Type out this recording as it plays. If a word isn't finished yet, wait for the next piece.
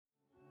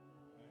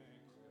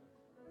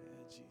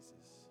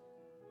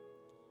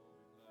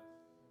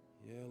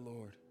Yeah,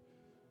 Lord.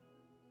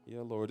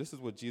 Yeah, Lord. This is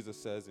what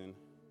Jesus says in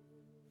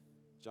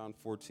John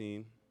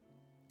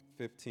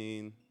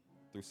 14:15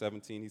 through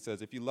 17. He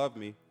says, if you love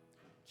me,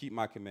 keep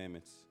my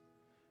commandments.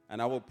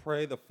 And I will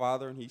pray the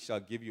Father, and he shall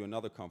give you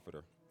another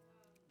comforter,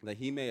 that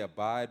he may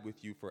abide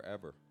with you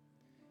forever.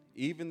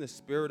 Even the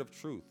Spirit of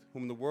truth,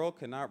 whom the world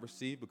cannot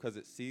receive because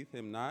it seeth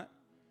him not,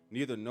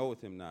 neither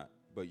knoweth him not.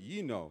 But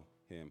ye know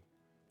him,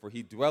 for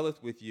he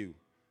dwelleth with you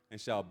and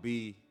shall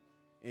be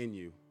in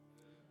you.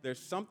 There's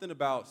something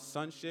about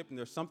sonship and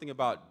there's something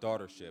about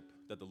daughtership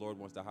that the Lord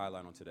wants to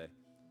highlight on today.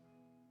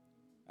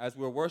 As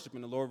we were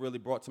worshiping, the Lord really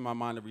brought to my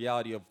mind the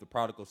reality of the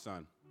prodigal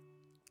son.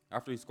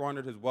 After he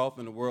squandered his wealth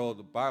in the world,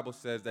 the Bible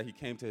says that he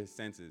came to his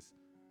senses.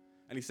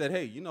 And he said,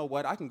 hey, you know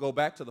what? I can go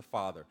back to the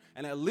Father.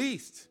 And at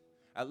least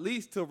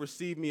he'll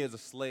receive me as a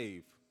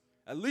slave.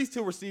 At least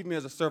he'll receive me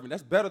as a servant.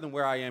 That's better than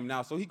where I am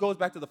now. So he goes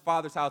back to the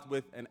Father's house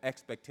with an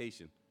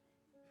expectation.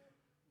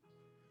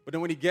 But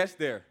then when he gets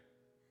there,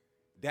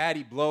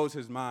 Daddy blows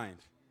his mind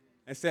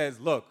and says,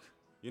 look,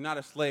 you're not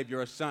a slave,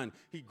 you're a son.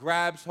 He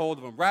grabs hold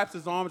of him, wraps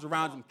his arms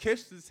around him,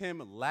 kisses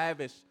him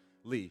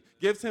lavishly,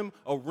 gives him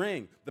a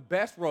ring, the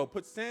best robe,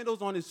 puts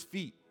sandals on his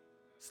feet,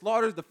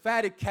 slaughters the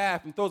fatted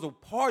calf, and throws a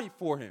party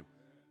for him.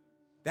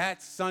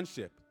 That's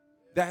sonship.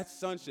 That's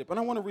sonship. And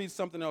I want to read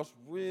something else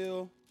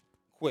real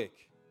quick.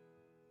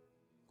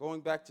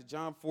 Going back to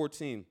John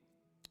 14,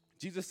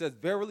 Jesus says,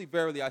 verily,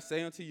 verily, I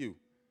say unto you,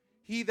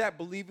 he that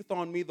believeth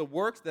on me, the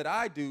works that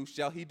I do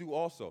shall he do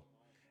also.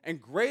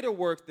 And greater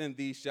works than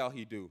these shall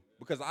he do,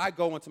 because I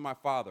go unto my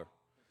Father.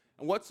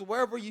 And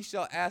whatsoever ye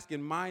shall ask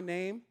in my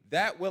name,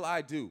 that will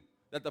I do,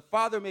 that the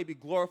Father may be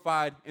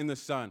glorified in the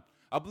Son.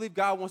 I believe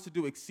God wants to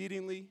do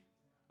exceedingly,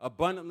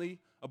 abundantly,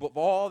 above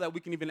all that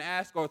we can even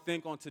ask or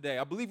think on today.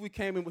 I believe we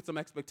came in with some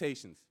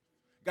expectations.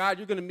 God,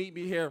 you're going to meet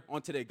me here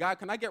on today. God,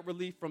 can I get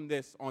relief from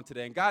this on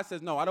today? And God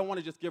says, no, I don't want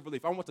to just give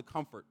relief. I want to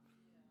comfort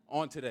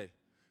on today.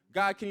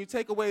 God, can you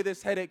take away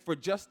this headache for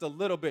just a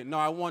little bit? No,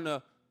 I want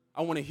to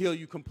heal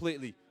you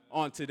completely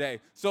on today.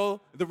 So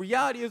the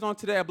reality is on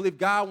today, I believe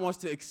God wants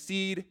to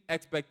exceed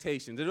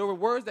expectations. There were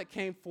words that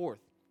came forth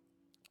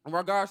in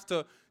regards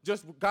to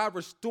just God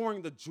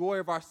restoring the joy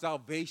of our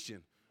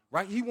salvation,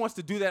 right? He wants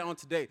to do that on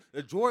today.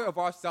 The joy of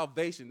our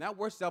salvation. That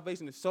word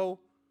salvation is so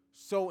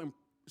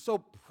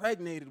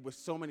pregnated with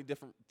so many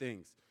different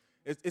things.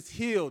 It's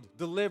healed,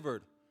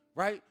 delivered,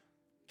 right?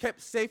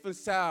 Kept safe and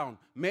sound,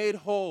 made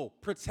whole,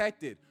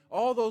 protected.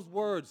 All those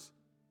words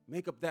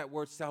make up that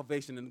word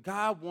salvation. And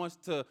God wants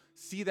to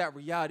see that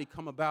reality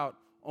come about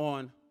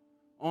on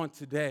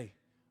today.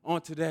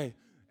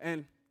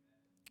 And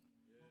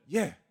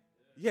yeah.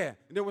 And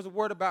there was a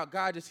word about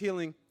God just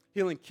healing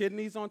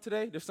kidneys on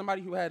today. There's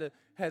somebody who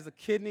has a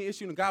kidney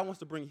issue, and God wants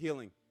to bring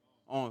healing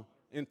on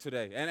in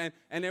today.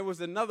 And there was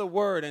another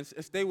word, and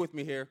stay with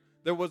me here.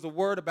 There was a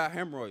word about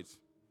hemorrhoids.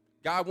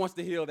 God wants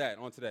to heal that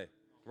on today.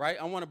 Right?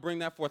 I want to bring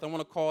that forth. I want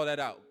to call that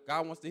out.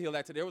 God wants to heal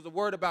that today. There was a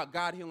word about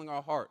God healing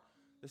our heart.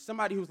 There's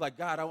somebody who's like,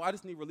 God, I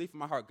just need relief in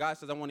my heart. God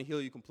says, I want to heal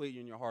you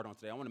completely in your heart on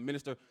today. I want to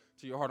minister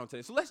to your heart on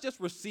today. So let's just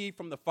receive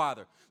from the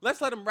Father.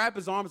 Let's let him wrap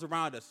his arms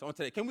around us on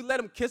today. Can we let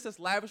him kiss us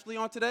lavishly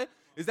on today?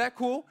 Is that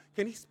cool?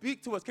 Can he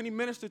speak to us? Can he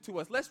minister to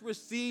us? Let's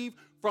receive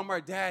from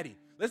our daddy.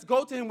 Let's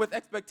go to him with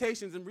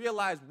expectations and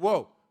realize,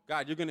 whoa,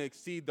 God, you're going to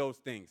exceed those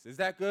things. Is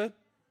that good?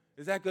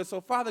 Is that good?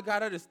 So, Father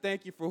God, I just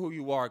thank you for who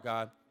you are,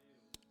 God.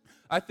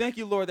 I thank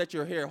you, Lord, that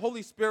you're here.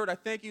 Holy Spirit, I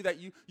thank you that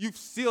you've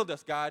sealed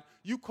us, God.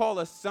 You call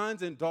us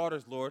sons and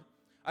daughters, Lord.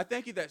 I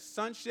thank you that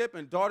sonship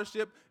and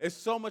daughtership is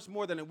so much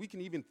more than we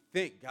can even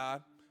think,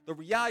 God. The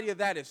reality of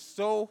that is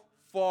so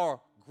far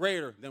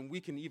greater than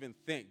we can even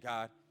think,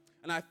 God.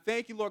 And I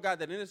thank you, Lord God,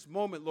 that in this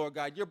moment, Lord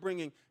God, you're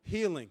bringing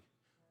healing,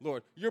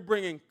 Lord. You're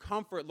bringing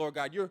comfort, Lord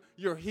God.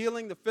 You're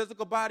healing the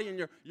physical body,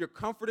 and you're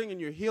comforting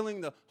and you're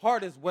healing the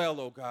heart as well,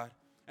 oh God.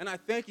 And I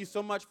thank you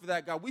so much for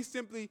that, God. We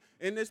simply,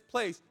 in this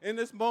place, in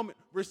this moment,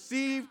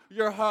 receive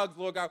your hugs,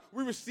 Lord God.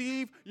 We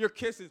receive your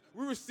kisses.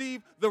 We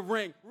receive the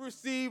ring. We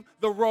receive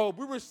the robe.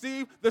 We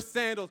receive the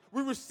sandals.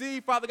 We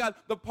receive, Father God,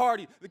 the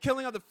party, the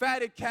killing of the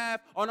fatted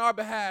calf on our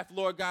behalf,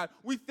 Lord God.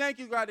 We thank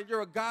you, God, that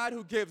you're a God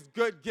who gives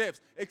good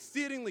gifts,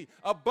 exceedingly,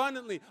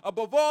 abundantly,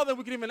 above all that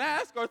we can even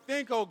ask or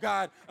think, oh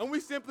God. And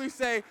we simply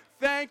say,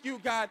 thank you,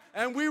 God,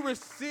 and we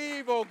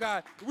receive, oh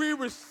God. We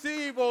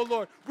receive, oh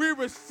Lord. We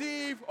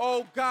receive,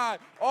 oh God,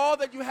 all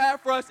that you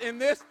have for us in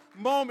this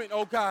moment,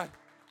 oh God.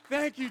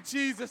 Thank you,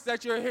 Jesus,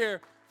 that you're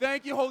here.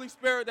 Thank you, Holy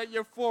Spirit, that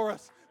you're for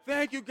us.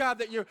 Thank you, God,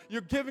 that you're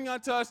giving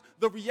unto us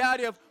the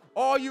reality of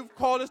all you've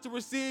called us to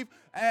receive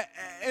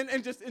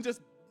and just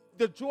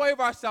the joy of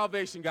our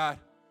salvation, God.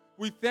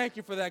 We thank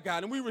you for that,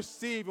 God, and we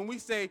receive and we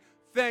say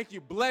thank you.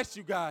 Bless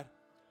you, God.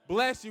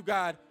 Bless you,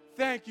 God.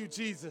 Thank you,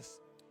 Jesus.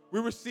 We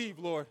receive,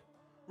 Lord.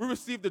 We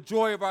receive the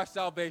joy of our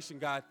salvation,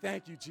 God.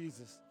 Thank you,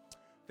 Jesus.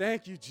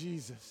 Thank you,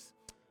 Jesus.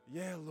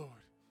 Yeah, Lord.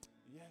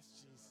 Yes,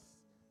 Jesus.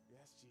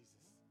 Yes, Jesus. Yes, Jesus.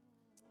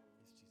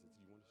 Do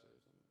you want to share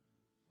something?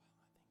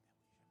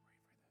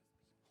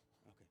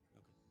 Well, I think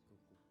that we should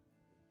pray for those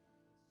people.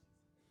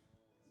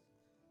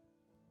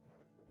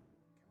 Okay, cool.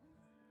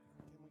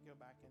 Can we go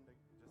back into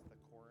just the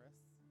chorus?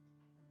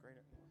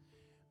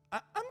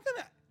 I'm going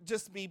to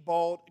just be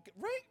bold.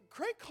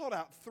 Craig called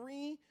out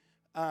 3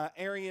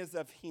 areas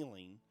of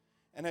healing.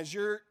 And as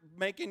you're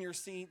making your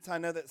seats, I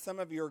know that some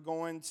of you are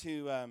going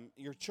to,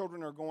 your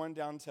children are going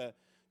down to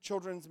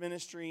children's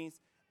ministries.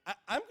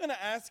 I'm going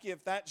to ask you,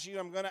 if that's you,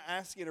 I'm going to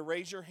ask you to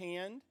raise your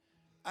hand.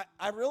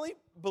 I really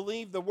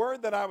believe the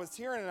word that I was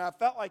hearing, and I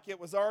felt like it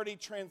was already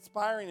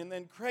transpiring, and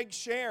then Craig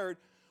shared,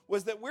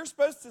 was that we're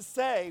supposed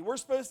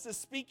to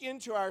speak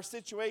into our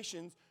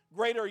situations,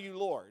 great are you,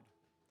 Lord.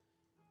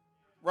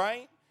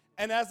 Right?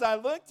 And as I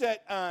looked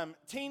at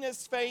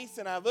Tina's face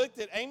and I looked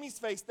at Amy's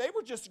face, they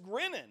were just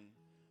grinning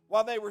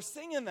while they were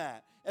singing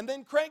that. And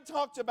then Craig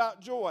talked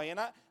about joy. And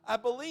I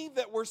believe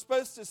that we're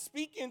supposed to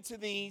speak into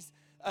these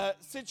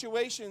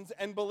situations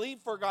and believe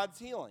for God's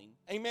healing.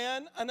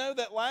 Amen? I know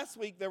that last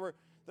week there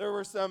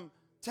were some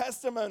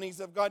testimonies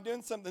of God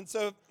doing something.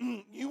 So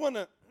if you want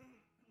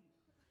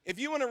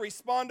to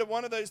respond to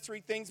one of those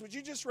 3 things, would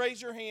you just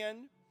raise your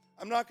hand?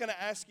 I'm not going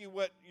to ask you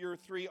what your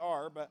 3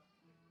 are, but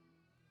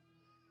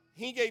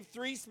he gave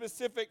 3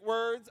 specific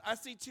words. I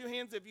see 2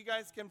 hands. If you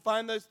guys can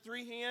find those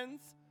 3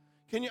 hands.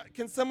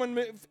 Can someone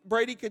move?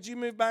 Brady, could you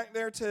move back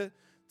there to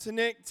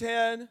Nick,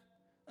 Ted?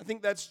 I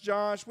think that's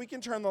Josh. We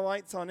can turn the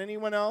lights on.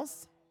 Anyone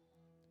else?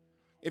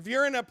 If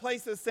you're in a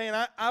place of saying,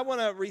 I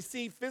want to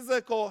receive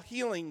physical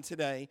healing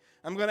today,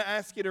 I'm going to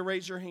ask you to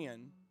raise your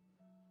hand.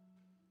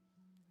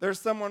 There's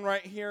someone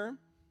right here.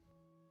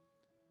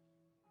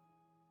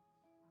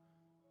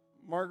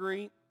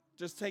 Marguerite,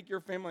 just take your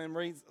family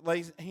and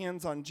lay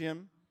hands on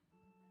Jim.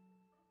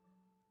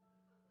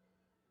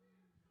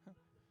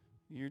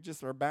 You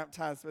just are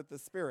baptized with the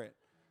Spirit.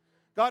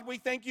 God, we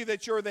thank you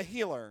that you're the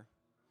healer.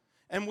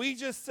 And we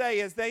just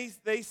say, as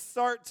they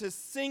start to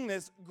sing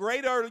this,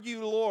 great are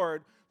you,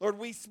 Lord. Lord,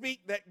 we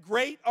speak that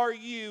great are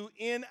you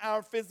in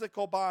our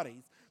physical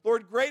bodies.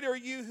 Lord, great are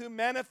you who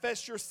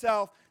manifest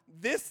yourself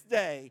this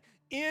day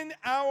in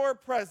our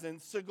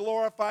presence to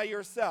glorify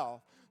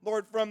yourself.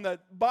 Lord, from the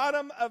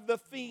bottom of the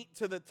feet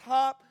to the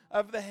top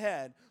of the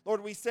head,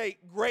 Lord, we say,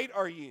 great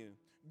are you,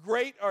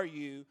 great are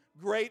you,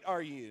 great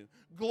are you.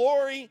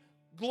 Glory,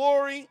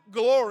 glory,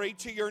 glory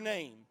to your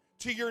name,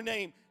 to your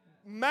name.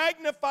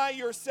 Magnify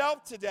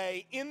yourself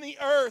today in the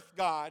earth,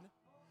 God.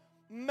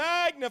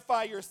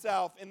 Magnify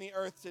yourself in the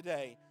earth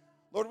today.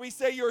 Lord, we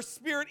say your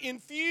Spirit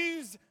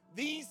infuse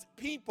these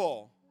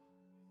people.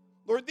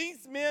 Lord,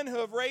 these men who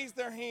have raised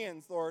their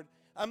hands, Lord,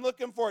 I'm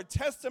looking for a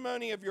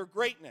testimony of your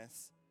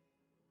greatness,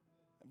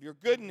 of your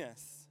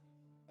goodness,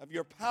 of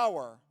your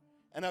power,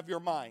 and of your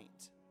might.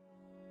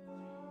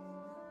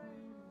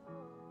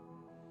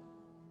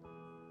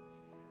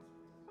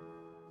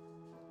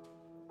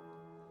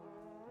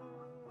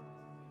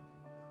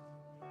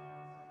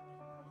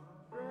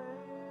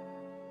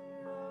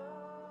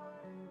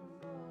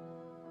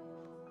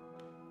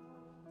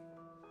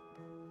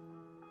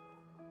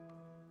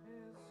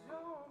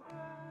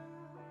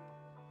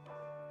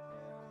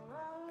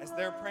 As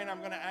they're praying, I'm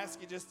going to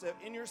ask you just to,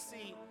 in your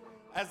seat,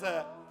 as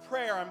a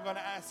prayer, I'm going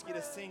to ask you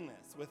to sing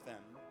this with them.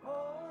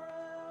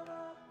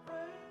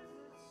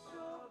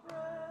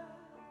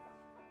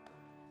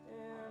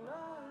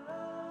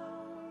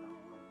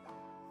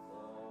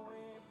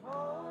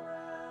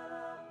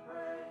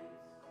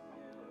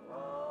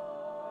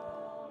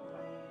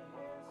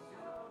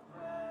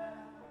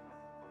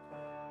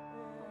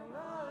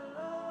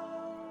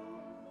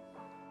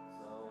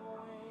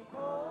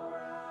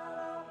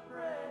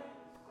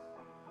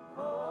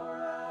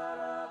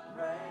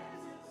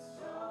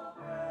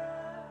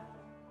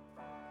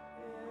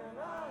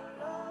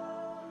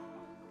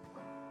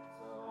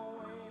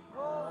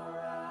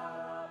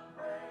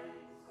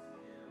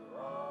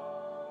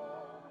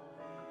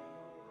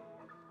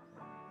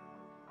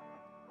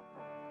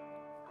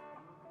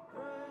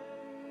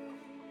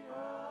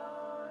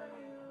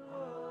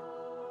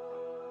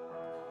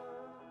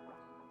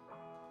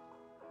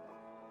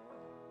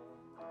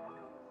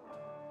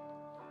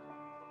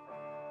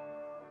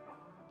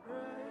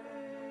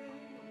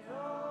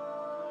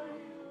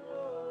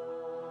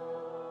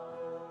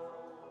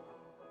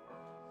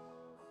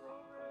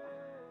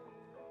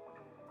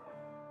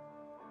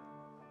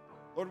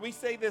 Lord, we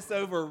say this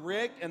over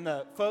Rick and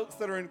the folks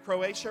that are in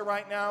Croatia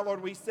right now.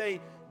 Lord, we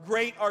say,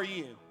 great are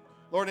you.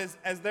 Lord,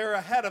 as they're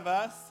ahead of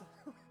us,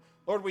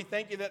 Lord, we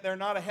thank you that they're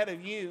not ahead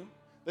of you,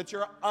 that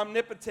you're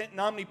omnipotent and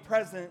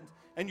omnipresent,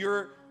 and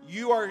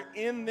you are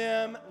in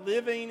them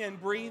living and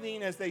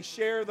breathing as they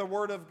share the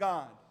word of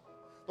God.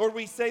 Lord,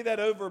 we say that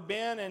over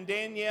Ben and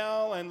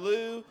Danielle and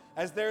Lou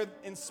as they're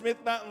in Smith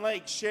Mountain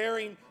Lake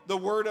sharing the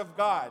word of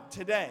God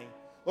today.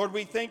 Lord,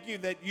 we thank you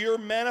that your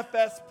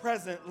manifest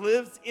presence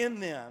lives in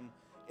them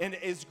and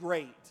is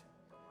great,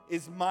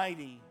 is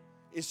mighty,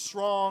 is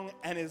strong,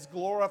 and is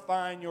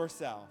glorifying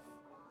yourself.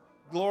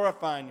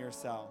 Glorifying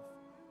yourself.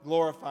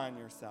 Glorifying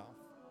yourself.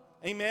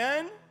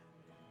 Amen?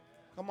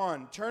 Come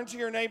on, turn to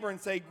your neighbor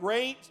and say,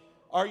 great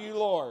are you,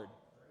 Lord.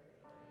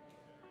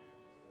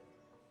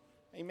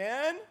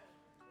 Amen?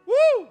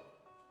 Woo!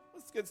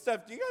 That's good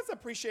stuff. Do you guys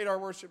appreciate our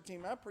worship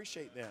team? I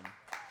appreciate them.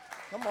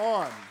 Come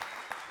on.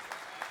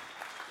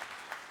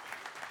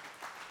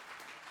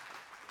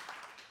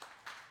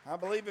 I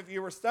believe if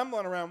you were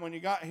stumbling around when you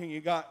got here,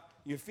 you got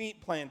your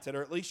feet planted,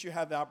 or at least you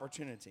had the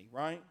opportunity,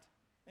 right?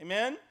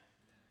 Amen?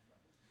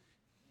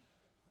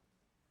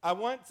 I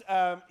want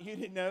you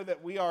to know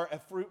that we are a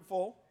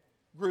fruitful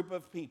group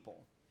of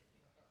people.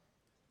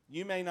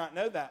 You may not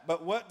know that,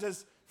 but what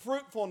does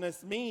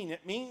fruitfulness mean?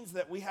 It means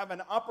that we have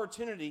an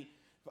opportunity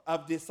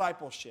of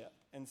discipleship.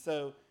 And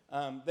so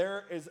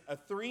there is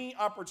 3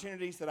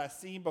 opportunities that I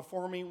see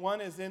before me.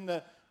 One is in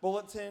the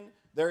bulletin.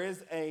 There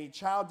is a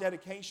child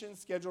dedication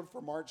scheduled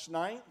for March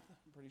 9th.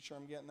 I'm pretty sure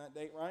I'm getting that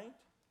date right.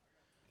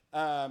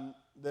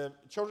 The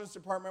children's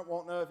department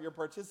won't know if you're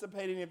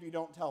participating if you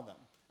don't tell them.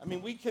 I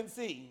mean, we can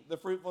see the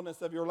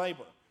fruitfulness of your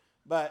labor,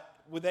 but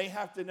would they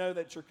have to know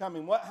that you're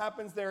coming? What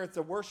happens there? It's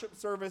a worship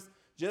service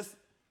just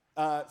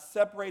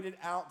separated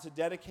out to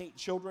dedicate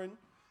children,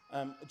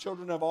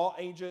 children of all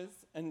ages.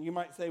 And you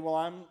might say, well,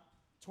 I'm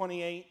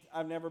 28.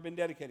 I've never been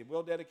dedicated.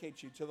 We'll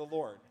dedicate you to the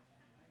Lord.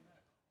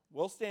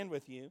 We'll stand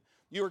with you.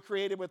 You were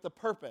created with a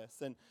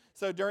purpose. And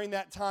so during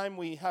that time,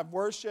 we have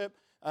worship.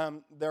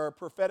 There are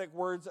prophetic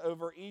words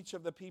over each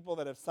of the people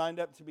that have signed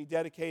up to be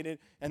dedicated,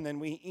 and then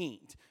we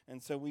eat.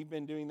 And so we've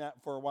been doing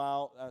that for a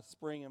while,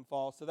 spring and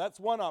fall. So that's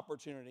one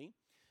opportunity.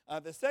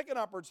 The second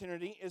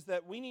opportunity is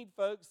that we need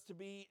folks to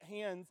be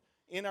hands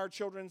in our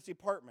children's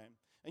department.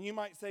 And you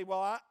might say,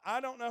 well, I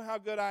don't know how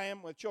good I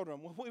am with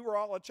children. Well, we were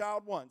all a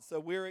child once,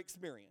 so we're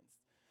experienced.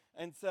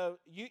 And so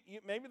you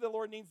maybe the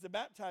Lord needs to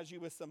baptize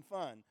you with some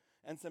fun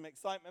and some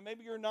excitement.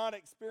 Maybe you're not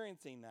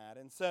experiencing that.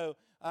 And so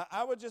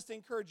I would just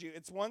encourage you.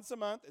 It's once a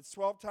month. It's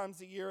 12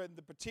 times a year. And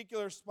the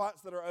particular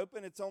spots that are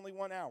open, it's only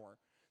 1 hour.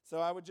 So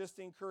I would just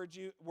encourage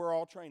you. We're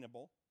all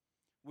trainable.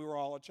 We were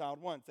all a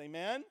child once.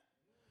 Amen?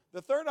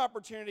 The third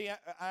opportunity, I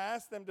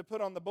asked them to put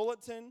on the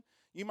bulletin.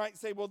 You might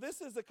say, well, this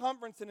is a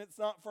conference and it's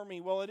not for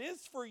me. Well, it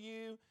is for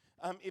you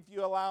if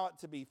you allow it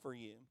to be for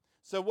you.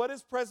 So what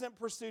is Present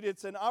Pursuit?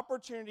 It's an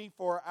opportunity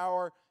for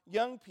our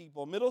young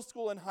people, middle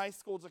school and high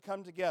school, to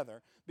come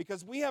together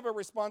because we have a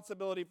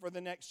responsibility for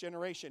the next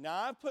generation. Now,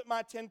 I've put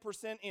my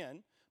 10%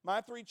 in.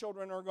 My 3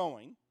 children are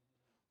going.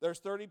 There's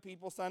 30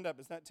 people signed up.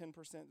 Is that 10%?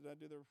 Did I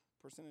do the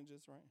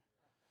percentages right?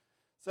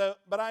 So,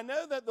 but I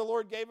know that the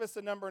Lord gave us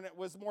a number and it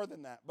was more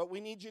than that, but we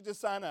need you to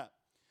sign up.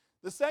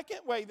 The second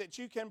way that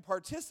you can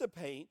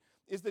participate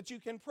is that you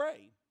can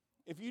pray.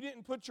 If you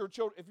didn't put your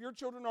children, if your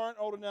children aren't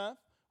old enough,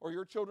 or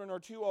your children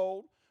are too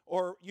old,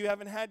 or you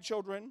haven't had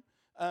children,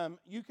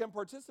 you can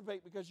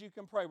participate because you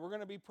can pray. We're going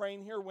to be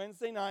praying here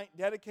Wednesday night,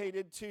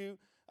 dedicated to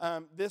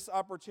this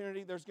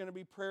opportunity. There's going to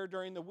be prayer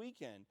during the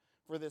weekend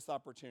for this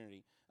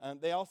opportunity.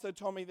 They also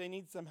told me they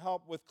need some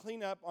help with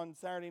cleanup on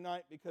Saturday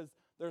night because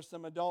there's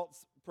some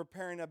adults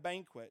preparing a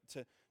banquet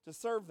to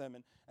serve them.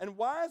 And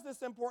why is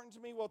this important to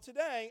me? Well,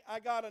 today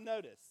I got a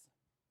notice.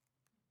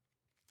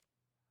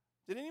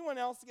 Did anyone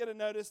else get a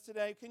notice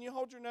today? Can you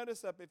hold your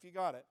notice up if you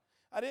got it?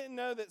 I didn't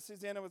know that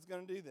Susanna was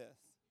going to do this.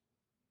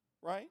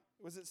 Right?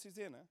 Was it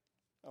Susanna?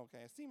 Okay,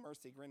 I see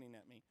Mercy grinning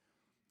at me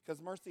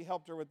because Mercy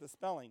helped her with the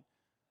spelling.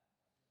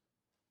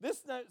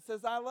 This note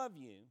says, I love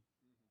you.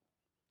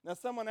 Now,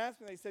 someone asked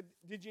me, they said,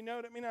 did you know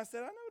what it means? I said,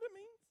 I know what it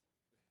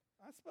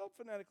means. I spelled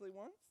phonetically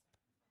once.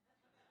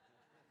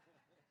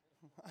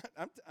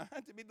 I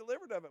had to be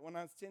delivered of it when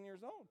I was 10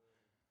 years old.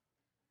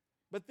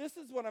 But this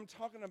is what I'm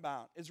talking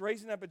about, is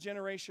raising up a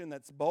generation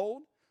that's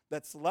bold,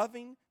 that's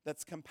loving,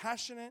 that's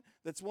compassionate,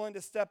 that's willing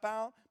to step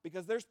out,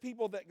 because there's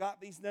people that got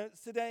these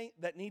notes today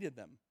that needed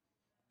them.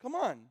 Come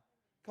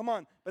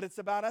on. But it's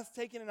about us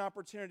taking an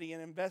opportunity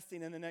and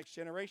investing in the next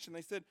generation.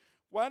 They said,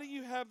 why do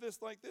you have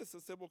this like this? I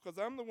said, well, because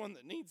I'm the one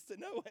that needs to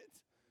know it.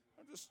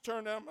 I just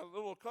turned down my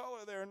little collar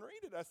there and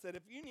read it. I said,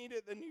 if you need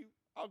it, then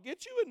I'll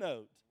get you a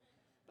note.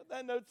 But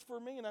that note's for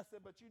me. And I said,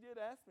 but you did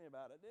ask me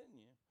about it, didn't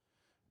you?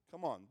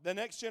 Come on, the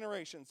next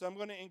generation. So I'm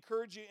going to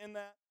encourage you in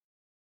that.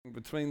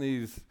 Between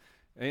these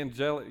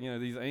angelic,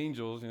 these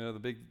angels,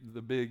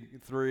 the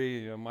big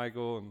 3,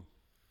 Michael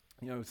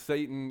and,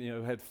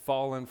 Satan, had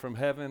fallen from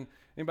heaven.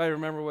 Anybody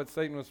remember what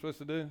Satan was supposed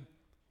to do?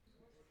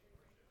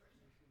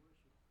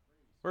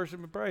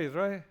 Worship and praise,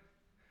 right?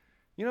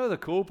 The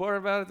cool part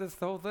about this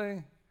whole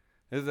thing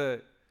is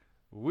that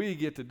we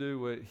get to do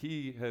what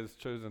he has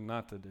chosen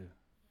not to do.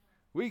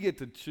 We get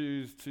to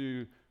choose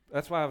to,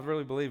 that's why I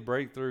really believe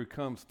breakthrough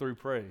comes through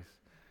praise.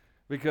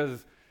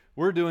 Because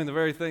we're doing the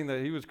very thing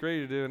that he was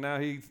created to do, and now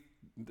he's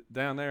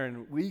down there,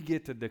 and we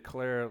get to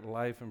declare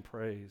life and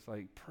praise,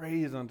 like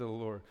praise unto the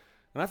Lord.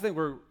 And I think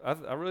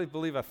I really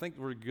believe, I think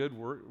we're good.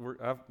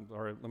 All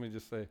right, let me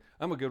just say,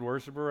 I'm a good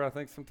worshiper, I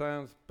think,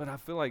 sometimes, but I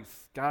feel like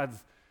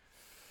God's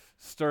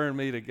stirring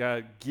me to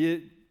God,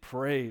 get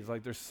praise.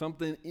 Like there's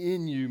something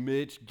in you,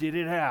 Mitch, get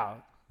it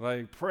out.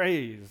 Like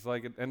praise,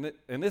 and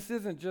this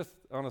isn't just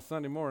on a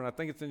Sunday morning. I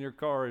think it's in your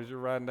car as you're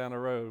riding down the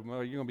road.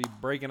 Well, you're gonna be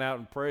breaking out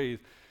in praise.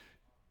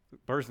 The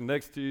person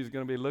next to you is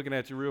gonna be looking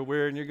at you real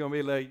weird, and you're gonna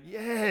be like,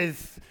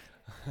 "Yes,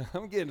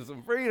 I'm getting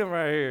some freedom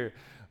right here,"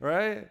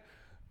 right?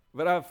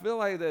 But I feel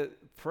like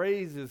that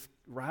praise is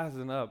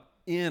rising up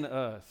in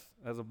us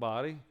as a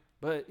body,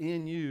 but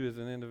in you as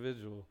an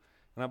individual.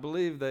 And I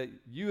believe that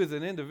you as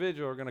an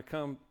individual are going to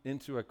come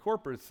into a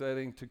corporate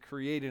setting to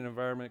create an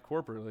environment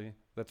corporately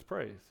that's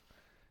praise.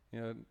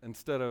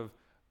 Instead of,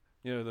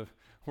 the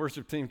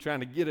worship team trying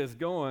to get us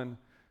going,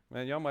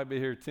 man, y'all might be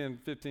here 10,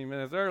 15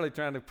 minutes early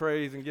trying to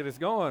praise and get us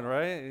going,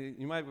 right?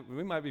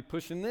 We might be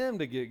pushing them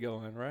to get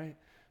going, right?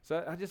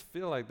 So I just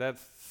feel like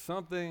that's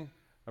something,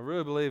 I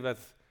really believe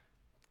that's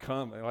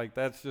coming, like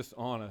that's just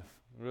on us.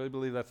 I really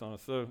believe that's on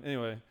us. So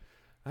anyway,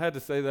 I had to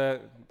say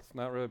that. It's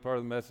not really part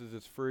of the message.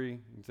 It's free. You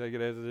can take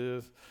it as it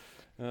is.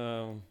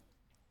 You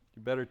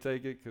better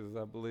take it because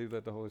I believe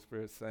that the Holy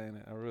Spirit's saying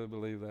it. I really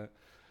believe that.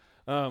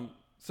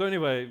 So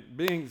anyway,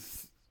 being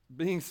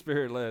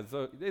Spirit-led.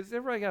 So has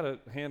everybody got a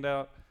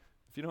handout?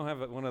 If you don't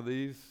have one of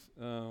these,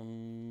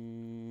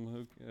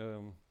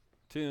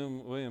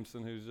 Tim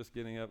Williamson, who's just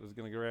getting up, is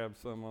going to grab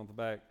some on the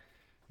back.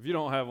 If you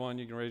don't have one,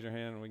 you can raise your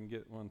hand and we can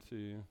get one to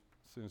you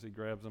as soon as he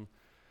grabs them.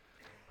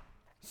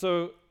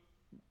 So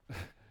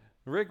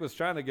Rick was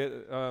trying to get,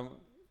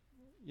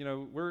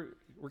 we're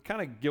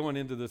kind of going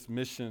into this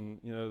mission,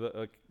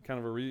 kind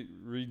of a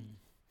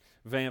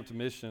revamped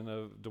mission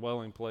of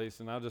Dwelling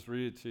Place, and I'll just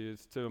read it to you.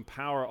 It's to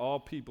empower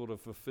all people to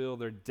fulfill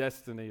their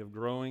destiny of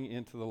growing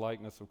into the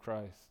likeness of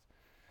Christ.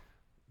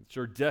 It's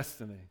your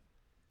destiny.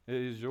 It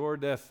is your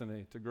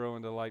destiny to grow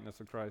into the likeness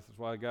of Christ. That's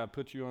why God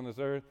put you on this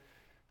earth.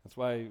 That's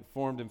why He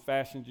formed and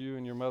fashioned you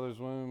in your mother's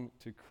womb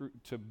to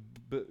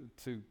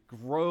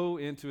grow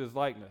into His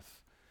likeness,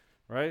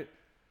 right?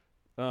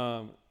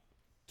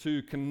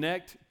 To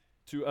connect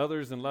to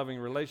others in loving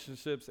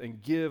relationships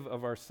and give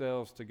of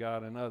ourselves to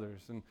God and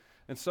others.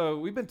 And so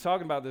we've been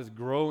talking about this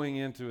growing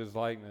into His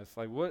likeness.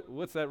 Like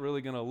what's that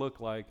really going to look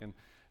like?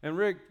 And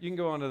Rick, you can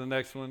go on to the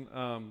next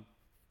one.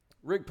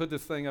 Rick put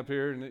this thing up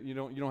here, and you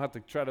don't have to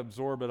try to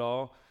absorb it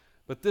all.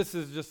 But this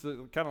is just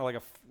kind of like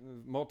a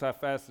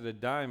multifaceted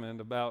diamond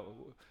about,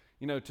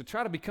 to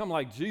try to become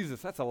like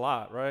Jesus. That's a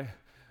lot, right?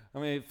 I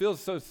mean, it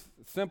feels so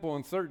simple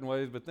in certain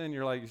ways, but then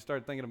you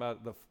start thinking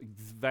about the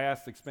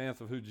vast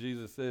expanse of who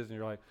Jesus is, and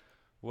you're like,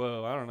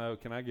 whoa, I don't know,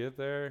 can I get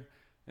there?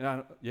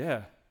 And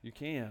yeah, you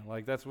can.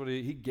 Like that's what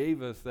He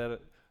gave us,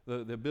 that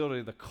the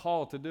ability, the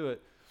call to do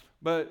it.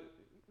 But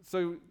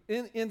so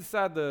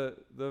inside the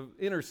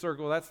inner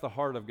circle, that's the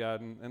heart of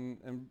God,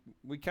 and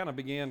we kind of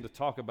began to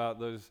talk about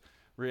those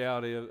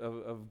reality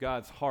of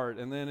God's heart.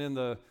 And then in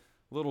the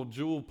little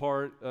jewel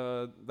part,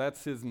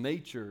 that's His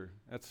nature.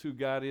 That's who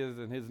God is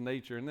and His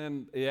nature. And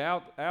then the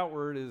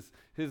outward is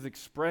His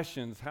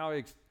expressions,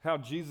 how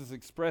Jesus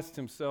expressed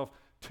Himself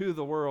to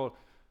the world,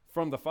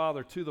 from the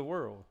Father to the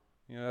world.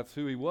 That's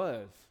who He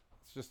was.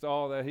 It's just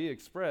all that He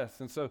expressed.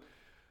 And so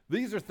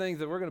these are things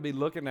that we're going to be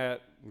looking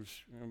at,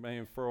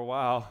 for a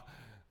while,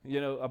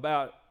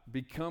 about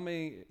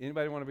becoming.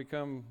 Anybody want to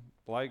become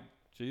like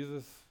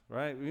Jesus?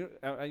 Right?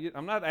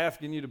 I'm not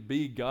asking you to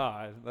be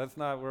God. That's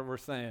not what we're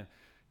saying.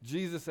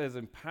 Jesus has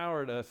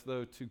empowered us,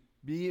 though, to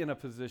be in a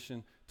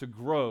position to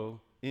grow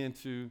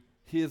into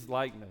His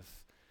likeness,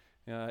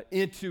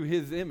 into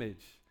His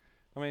image.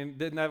 I mean,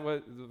 didn't that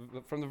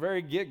from the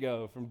very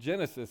get-go, from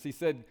Genesis, He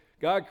said,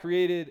 God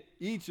created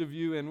each of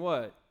you in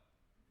what?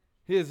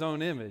 His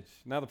own image.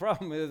 Now, the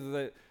problem is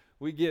that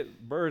we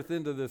get birthed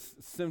into this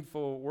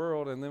sinful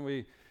world, and then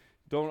we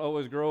don't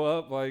always grow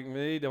up like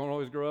me, don't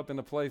always grow up in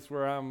a place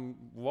where I'm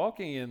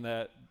walking in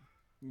that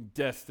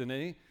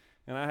destiny.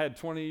 And I had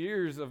 20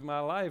 years of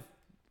my life,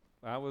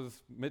 I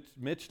was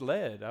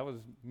Mitch-led. I was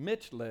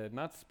Mitch-led,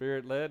 not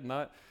Spirit-led,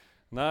 not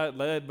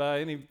led by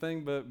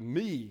anything but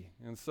me.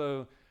 And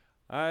so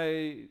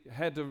I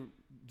had to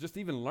just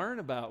even learn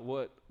about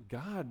what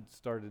God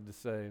started to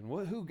say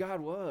and who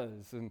God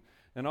was and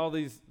all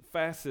these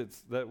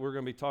facets that we're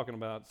going to be talking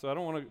about. So I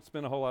don't want to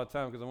spend a whole lot of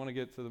time because I want to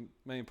get to the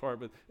main part,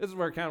 but this is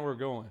where we're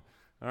going.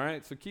 All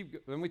right, so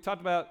and we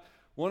talked about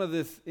one of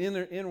this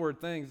inward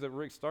things that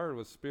Rick started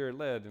was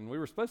Spirit-led, and we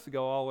were supposed to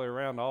go all the way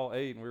around all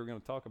 8, and we were going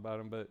to talk about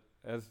them, but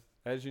as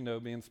you know,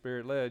 being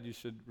Spirit-led, you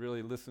should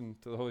really listen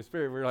to the Holy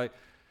Spirit. We're like,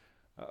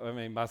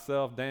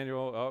 myself,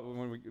 Daniel,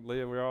 when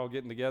we were all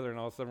getting together, and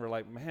all of a sudden we're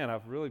like, man, I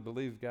really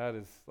believe God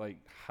is like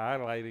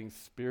highlighting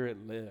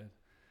Spirit-led,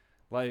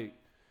 like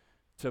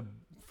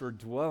for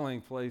Dwelling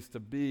Place to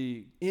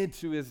be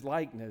into His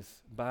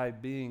likeness by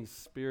being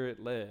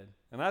Spirit-led.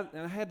 And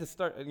I had to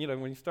start, when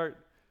you start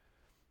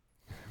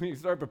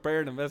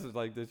preparing a message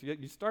like this,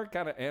 you start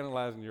kind of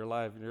analyzing your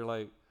life, and you're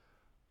like,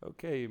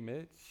 okay,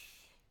 Mitch,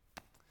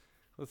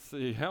 let's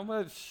see, how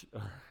much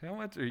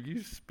are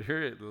you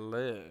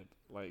Spirit-led,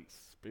 like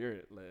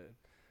Spirit-led,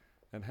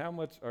 and how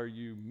much are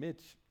you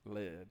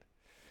Mitch-led?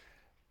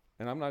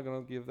 And I'm not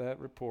going to give that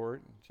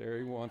report.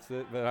 Jerry wants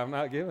it, but I'm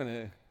not giving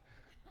it.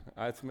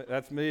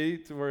 That's me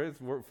to worry. It's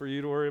for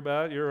you to worry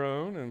about your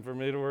own, and for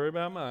me to worry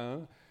about my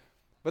own.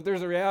 But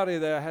there's a reality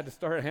that I had to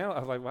start handling. I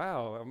was like,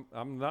 wow,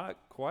 I'm not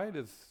quite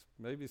as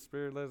maybe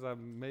Spirit-led as I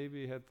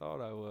maybe had thought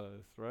I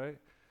was, right?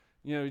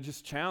 It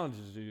just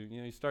challenges you.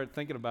 You start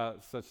thinking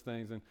about such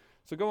things. And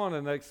so go on to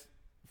the next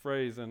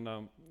phrase or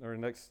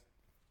next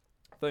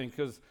thing,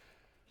 because,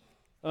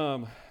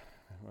 I'll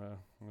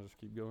just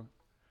keep going.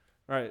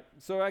 All right,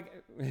 so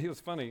it was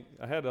funny.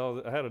 I had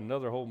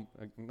another whole,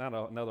 not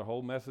another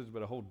whole message,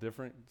 but a whole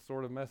different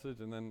sort of message.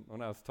 And then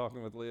when I was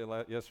talking with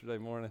Leah yesterday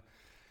morning,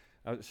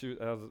 I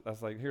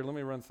was like, here, let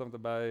me run something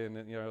by you. And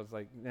then, I was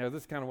like,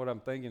 this is kind of what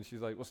I'm thinking.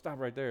 She's like, well, stop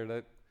right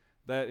there.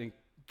 That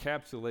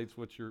encapsulates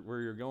where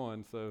you're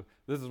going. So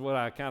this is what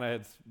I kind of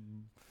had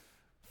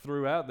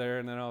threw out there.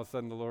 And then all of a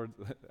sudden the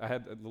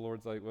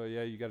Lord's like, well,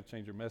 yeah, you got to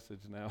change your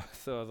message now.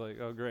 So I was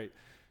like, oh, great.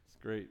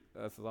 Great,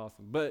 that's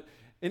awesome. But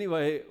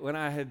anyway, when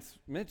I had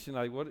mentioned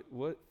like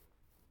what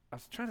I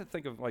was trying to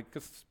think of, like,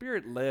 because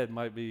spirit-led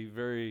might be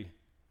very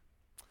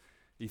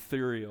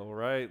ethereal,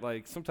 right?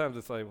 Like sometimes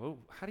it's like, well,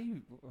 how do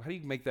you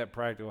make that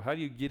practical? How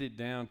do you get it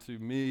down to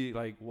me,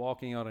 like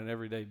walking on an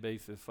everyday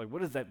basis? Like,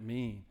 what does that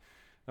mean?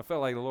 I felt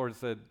like the Lord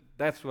said,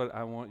 that's what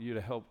I want you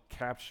to help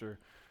capture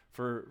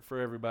for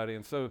everybody.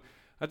 And so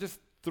I just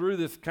through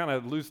this kind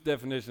of loose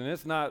definition.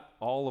 It's not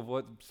all of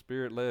what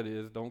spirit-led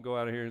is. Don't go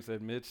out of here and say,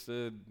 Mitch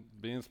said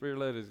being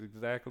spirit-led is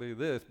exactly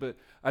this. But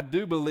I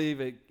do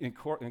believe it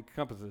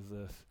encompasses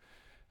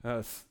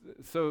this.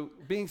 So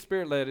being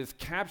spirit-led is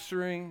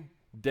capturing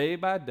day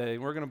by day.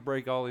 We're going to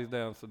break all these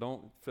down, so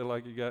don't feel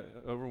like you got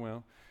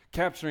overwhelmed.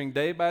 Capturing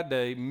day by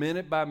day,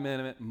 minute by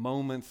minute,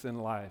 moments in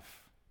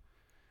life.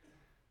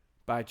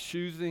 By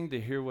choosing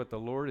to hear what the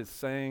Lord is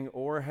saying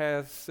or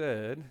has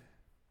said,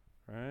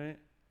 right?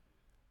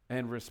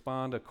 And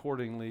respond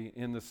accordingly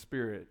in the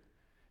Spirit,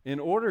 in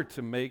order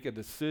to make a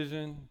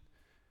decision,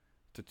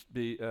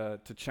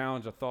 to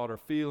challenge a thought or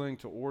feeling,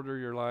 to order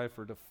your life,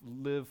 or to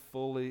live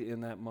fully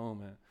in that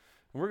moment.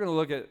 And we're going to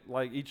look at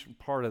like each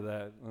part of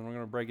that, and we're going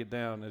to break it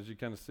down as you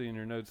kind of see in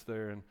your notes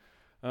there. And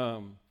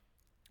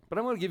but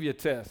I'm going to give you a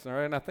test, all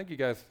right? And I think you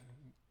guys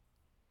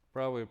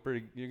probably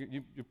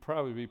you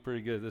probably be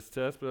pretty good at this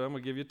test, but I'm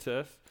going to give you a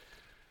test.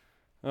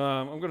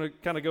 I'm going to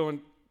kind of go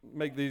and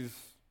make these.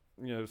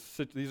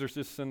 These are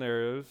just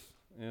scenarios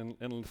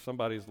in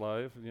somebody's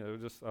life.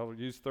 I'll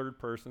use third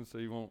person so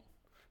you won't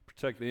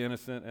protect the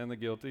innocent and the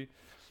guilty.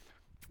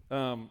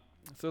 So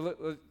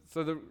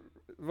the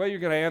way you're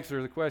going to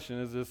answer the question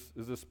is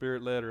this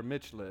spirit-led or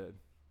Mitch-led?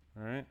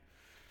 All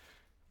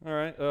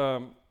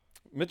right.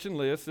 Mitch and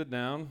Leah sit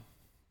down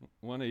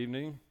one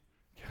evening.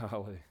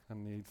 Golly, I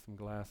need some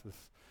glasses.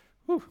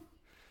 Whew.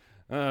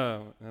 I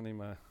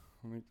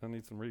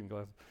need some reading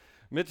glasses.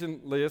 Mitch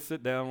and Leah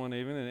sit down one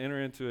evening and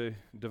enter into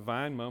a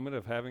divine moment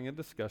of having a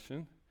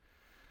discussion.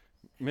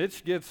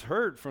 Mitch gets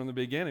hurt from the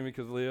beginning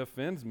because Leah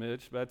offends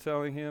Mitch by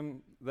telling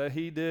him that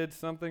he did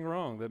something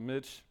wrong that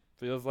Mitch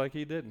feels like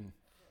he didn't.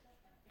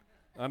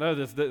 I know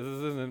this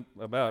isn't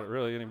about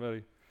really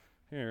anybody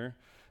here.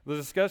 The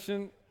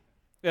discussion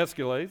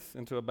escalates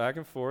into a back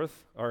and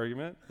forth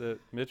argument that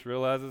Mitch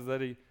realizes that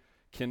he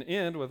can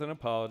end with an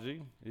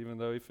apology, even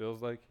though he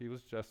feels like he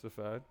was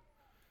justified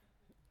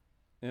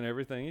in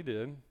everything he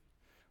did.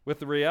 With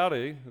the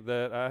reality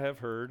that I have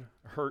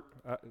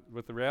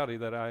with the reality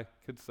that I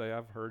could say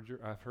I've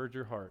heard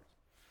your heart.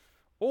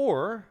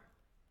 Or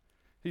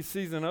he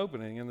sees an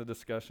opening in the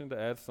discussion to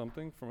add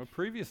something from a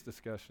previous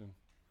discussion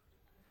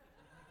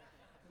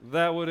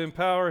that would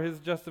empower his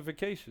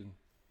justification,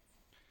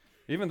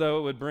 even though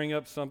it would bring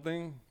up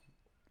something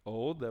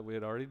old that we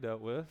had already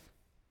dealt with,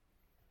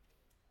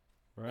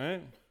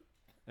 right?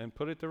 And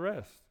put it to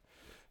rest.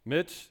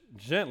 Mitch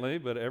gently,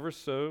 but ever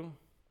so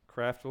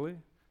craftily,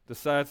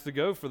 decides to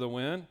go for the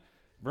win,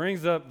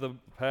 brings up the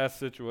past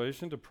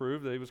situation to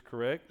prove that he was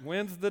correct,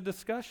 wins the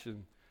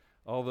discussion,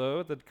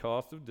 although at the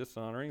cost of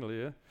dishonoring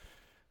Leah,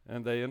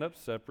 and they end up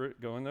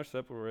going their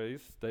separate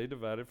ways, stay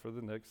divided for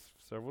the next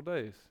several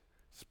days.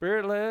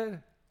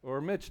 Spirit-led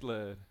or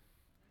Mitch-led?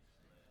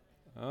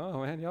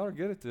 Oh, man, y'all are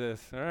good at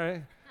this. All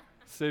right.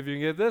 See if you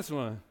can get this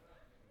one.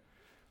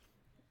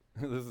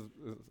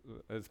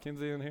 Is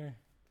Kinsey in here?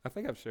 I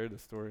think I've shared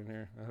this story in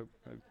here. I hope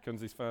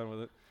Kinsey's fine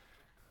with it.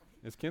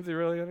 Is Kinsey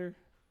really in here?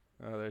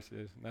 Oh, there she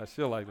is. Now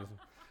she'll like this one.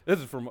 This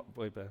is from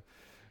way back.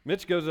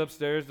 Mitch goes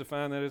upstairs to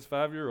find that his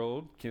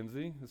 5-year-old,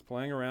 Kinsey, is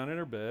playing around in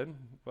her bed,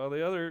 while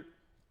the other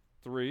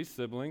 3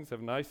 siblings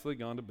have nicely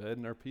gone to bed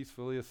and are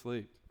peacefully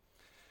asleep.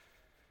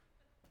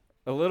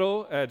 A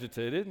little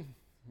agitated,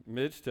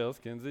 Mitch tells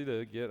Kinsey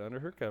to get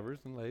under her covers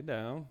and lay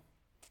down.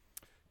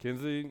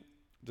 Kinsey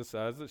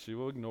decides that she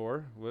will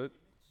ignore what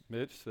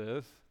Mitch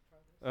says.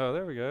 Oh,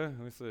 there we go.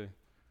 Let me see.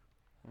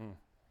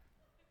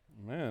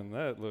 Man,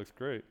 that looks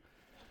great.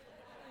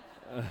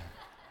 I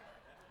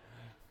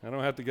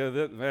don't have to go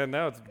that. Man,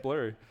 now it's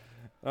blurry.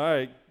 All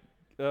right.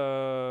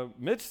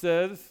 Mitch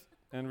says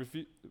and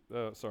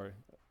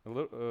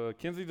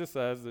Kinsey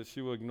decides that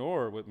she will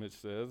ignore what Mitch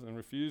says and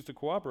refuse to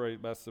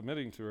cooperate by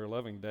submitting to her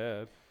loving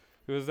dad,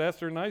 who has asked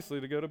her nicely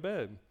to go to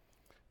bed.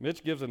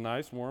 Mitch gives a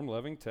nice, warm,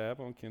 loving tap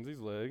on Kinsey's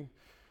leg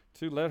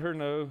to let her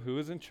know who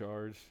is in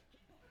charge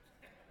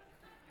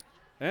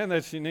and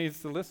that she needs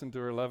to listen to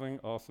her loving,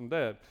 awesome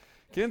dad.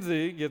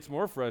 Kinsey gets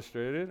more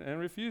frustrated and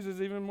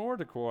refuses even more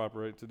to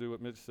cooperate to do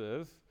what Mitch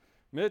says.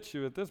 Mitch,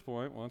 who at this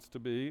point wants to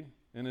be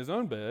in his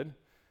own bed,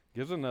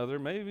 gives another,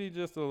 maybe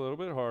just a little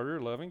bit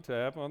harder, loving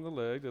tap on the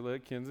leg to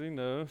let Kinsey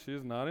know she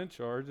is not in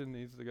charge and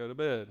needs to go to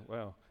bed.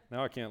 Wow,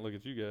 Now I can't look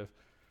at you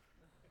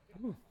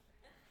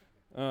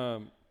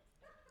guys.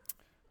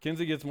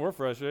 Kinsey gets more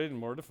frustrated and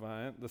more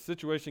defiant. The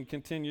situation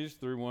continues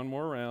through one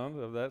more round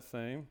of that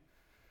same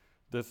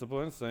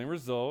discipline, same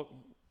result.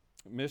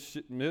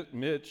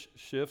 Mitch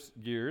shifts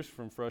gears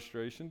from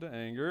frustration to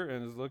anger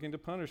and is looking to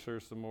punish her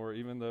some more,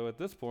 even though at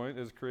this point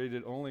has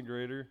created only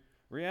greater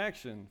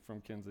reaction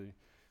from Kinsey.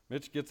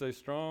 Mitch gets a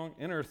strong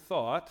inner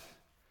thought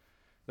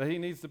that he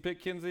needs to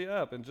pick Kinsey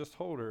up and just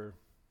hold her.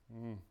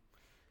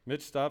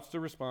 Mitch stops to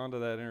respond to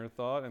that inner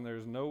thought, and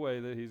there's no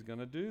way that he's going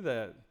to do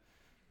that,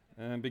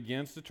 and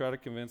begins to try to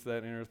convince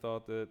that inner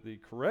thought that the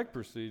correct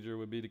procedure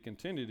would be to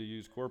continue to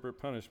use corporate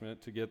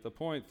punishment to get the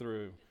point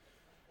through.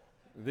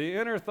 The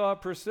inner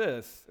thought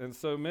persists, and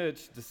so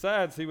Mitch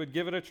decides he would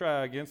give it a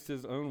try against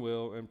his own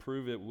will and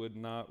prove it would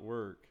not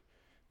work.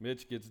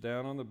 Mitch gets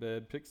down on the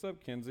bed, picks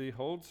up Kinsey,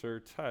 holds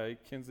her tight.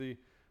 Kinsey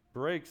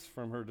breaks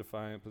from her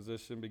defiant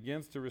position,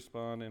 begins to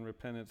respond in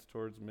repentance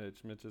towards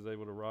Mitch. Mitch is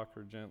able to rock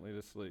her gently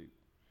to sleep.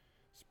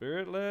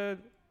 Spirit-led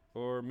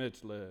or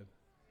Mitch-led?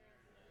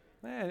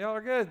 Man, y'all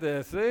are good at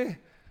this, see?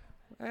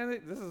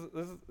 Man,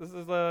 this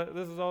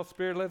is all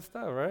spirit-led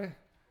stuff, right?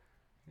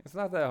 It's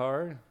not that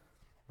hard,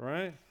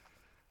 right?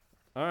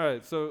 All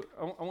right, so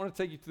I want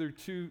to take you through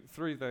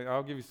three things.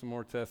 I'll give you some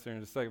more tests here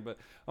in a second, but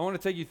I want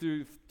to take you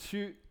through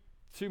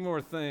two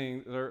more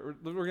things. We're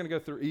going to go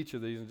through each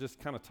of these and just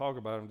kind of talk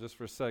about them just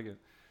for a second,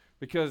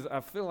 because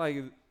I feel like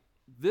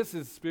this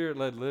is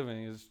spirit-led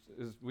living. Is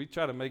we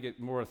try to make it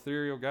more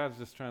ethereal. God's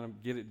just trying to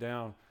get it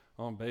down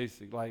on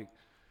basic, like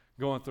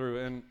going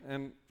through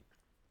and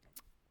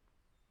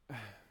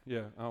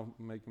yeah, I'll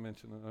make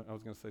mention. I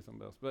was going to say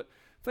something else, but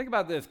think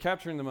about this: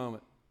 capturing the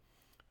moment.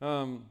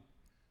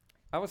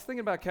 I was thinking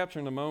about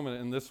capturing the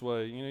moment in this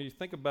way. You know, you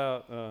think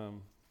about. Let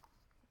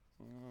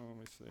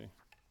me see.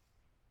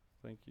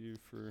 Thank you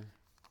for.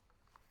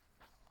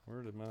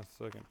 Where did my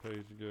second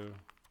page go?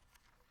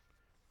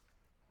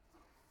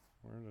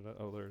 Where did I?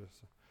 Oh, there it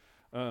is.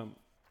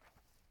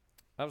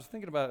 I was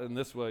thinking about it in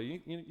this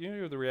way. You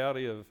know the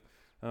reality of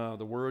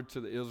the word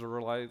to the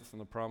Israelites in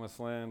the Promised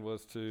Land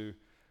was to.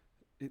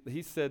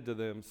 He said to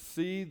them,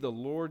 "See, the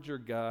Lord your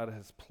God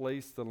has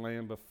placed the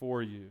land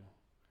before you.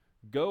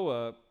 Go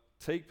up,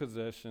 take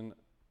possession,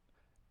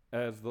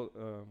 as the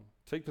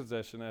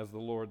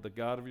Lord, the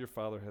God of your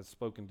father, has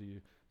spoken to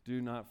you.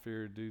 Do not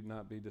fear, do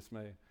not be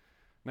dismayed."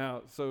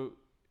 Now, so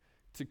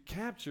to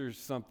capture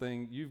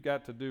something, you've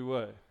got to do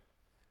what?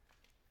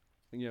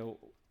 You know,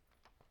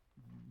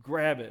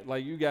 grab it.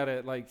 Like you got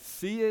to like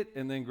see it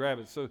and then grab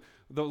it. So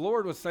the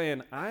Lord was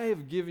saying, I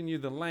have given you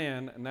the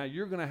land. Now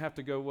you're going to have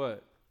to go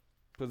what?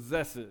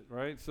 Possess it,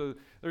 right? So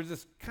there's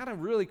this kind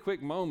of really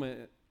quick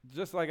moment,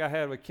 just like I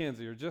had with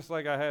Kinsey or just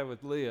like I had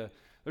with Leah.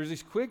 There's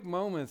these quick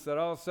moments that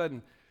all of a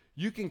sudden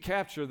you can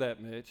capture that,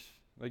 Mitch.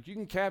 Like you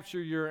can capture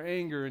your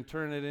anger and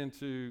turn it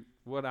into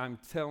what I'm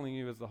telling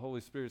you as the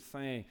Holy Spirit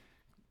saying.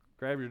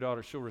 Grab your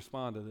daughter, she'll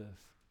respond to this,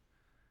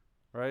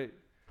 right?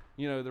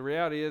 You know, the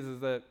reality is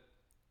that,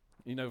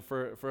 you know,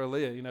 for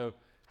Aaliyah,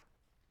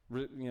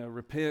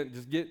 repent,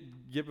 just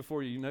get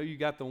before you. You know you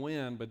got the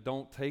win, but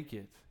don't take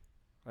it.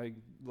 Like,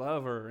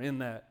 love her in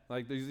that.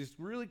 Like, there's these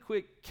really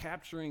quick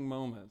capturing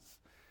moments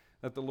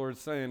that the Lord's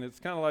saying. It's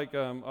kind of like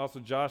also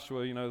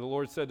Joshua, you know, the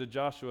Lord said to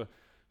Joshua,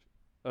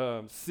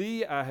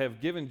 see, I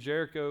have given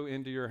Jericho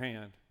into your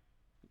hand.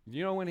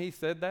 You know when he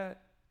said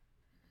that?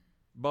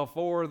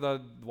 Before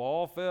the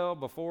wall fell,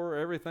 before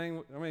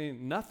everything, I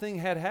mean, nothing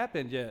had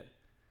happened yet.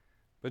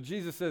 But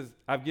Jesus says,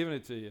 I've given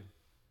it to you.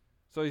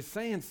 So he's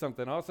saying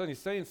something. All of a sudden he's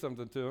saying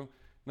something to him.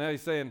 Now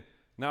he's saying,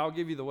 now I'll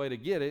give you the way to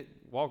get it.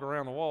 Walk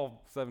around the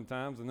wall 7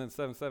 times and then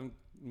seven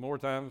more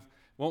times.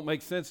 Won't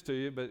make sense to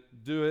you, but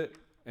do it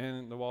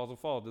and the walls will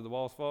fall. Did the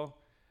walls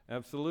fall?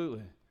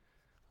 Absolutely.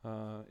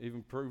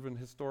 Even proven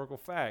historical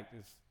fact.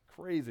 It's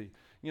crazy.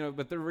 You know,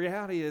 but the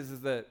reality is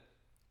that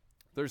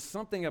there's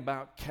something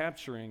about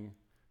capturing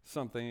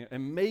something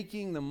and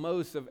making the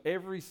most of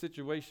every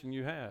situation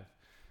you have.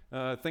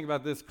 Think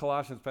about this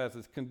Colossians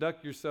passage.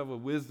 Conduct yourself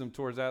with wisdom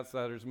towards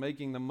outsiders,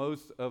 making the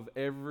most of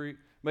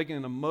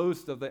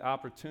the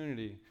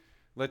opportunity.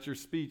 Let your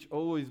speech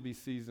always be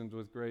seasoned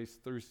with grace,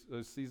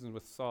 seasoned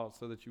with salt,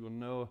 so that you will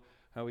know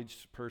how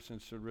each person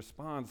should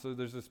respond. So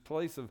there's this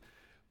place of,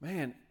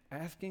 man,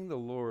 asking the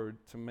Lord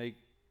to make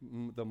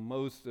the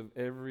most of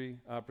every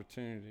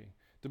opportunity.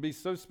 To be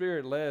so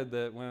spirit-led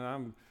that when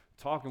I'm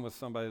talking with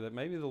somebody that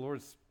maybe the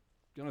Lord's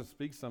going to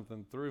speak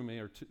something through me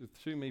or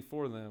to me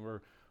for them,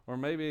 or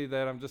maybe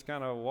that I'm just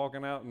kind of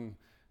walking out in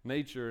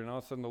nature and all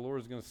of a sudden the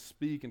Lord is going to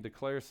speak and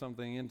declare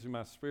something into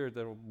my spirit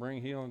that will bring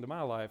healing to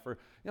my life, or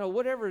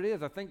whatever it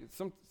is. I think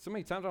so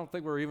many times I don't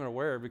think we're even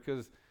aware,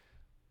 because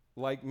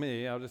like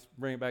me, I'll just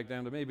bring it back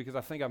down to me, because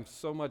I think I'm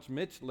so much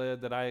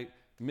Mitch-led that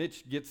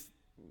Mitch gets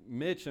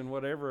Mitch and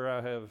whatever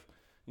I have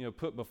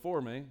put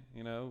before me,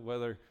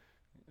 whether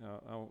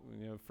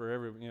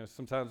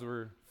sometimes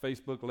we're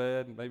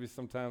Facebook-led, maybe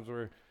sometimes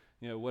we're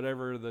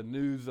whatever the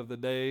news of the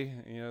day,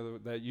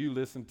 that you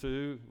listen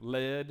to,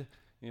 led,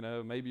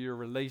 maybe you're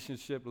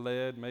relationship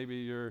led, maybe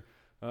you're,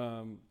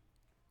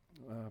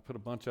 put a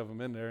bunch of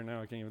them in there.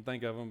 Now I can't even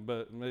think of them,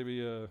 but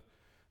maybe,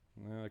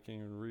 I can't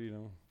even read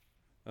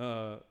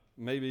them.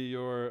 Maybe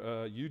you're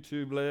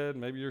YouTube-led,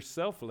 maybe you're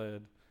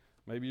self-led,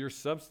 maybe you're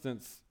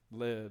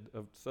substance-led,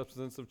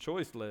 substance of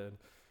choice-led,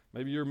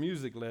 maybe you're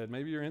music-led,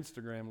 maybe you're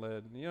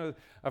Instagram-led. You know,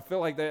 I feel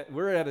like that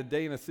we're at a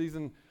day and a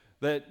season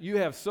that you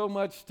have so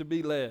much to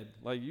be led.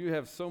 Like you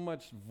have so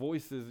much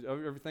voices,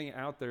 everything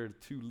out there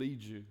to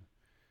lead you.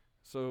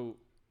 So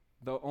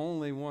the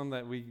only one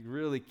that we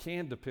really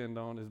can depend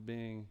on is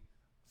being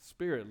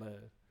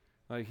Spirit-led.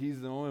 Like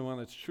he's the only one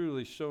that's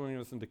truly showing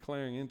us and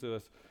declaring into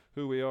us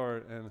who we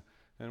are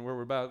and where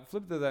we're about.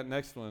 Flip to that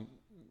next one.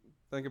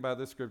 Think about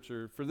this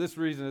scripture. For this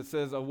reason it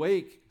says,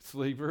 awake,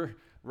 sleeper,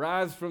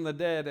 rise from the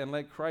dead and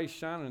let Christ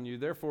shine on you.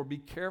 Therefore be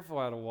careful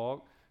how to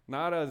walk,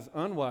 not as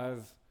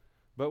unwise,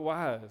 but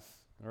wise.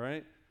 All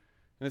right?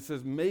 And it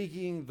says,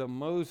 making the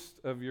most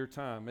of your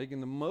time, making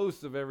the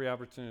most of every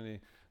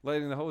opportunity,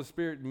 letting the Holy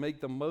Spirit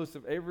make the most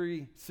of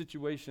every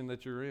situation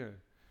that you're in.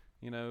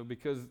 You know,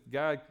 because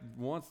God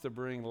wants to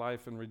bring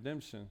life and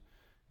redemption.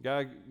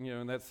 God, you know,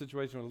 in that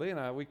situation with Leah and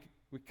I, we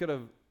could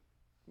have,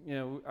 you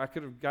know, I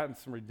could have gotten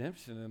some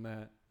redemption in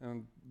that,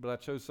 but I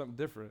chose something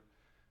different.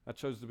 I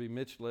chose to be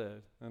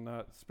Mitch-led and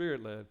not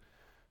Spirit-led.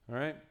 All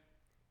right?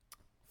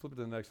 Flip it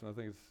to the next one. I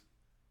think it's,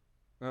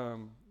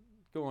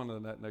 go on to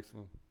that next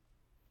one.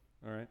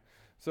 All right?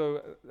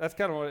 So that's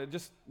kind of what,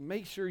 just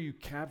make sure you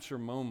capture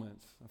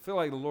moments. I feel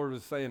like the Lord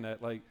was saying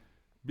that, like,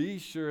 be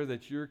sure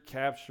that you're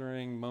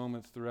capturing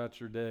moments throughout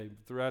your day,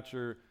 throughout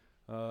your,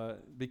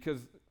 because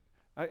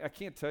I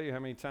can't tell you how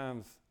many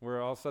times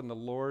where all of a sudden the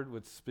Lord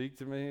would speak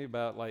to me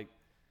about like,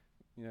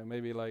 you know,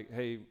 maybe like,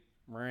 hey,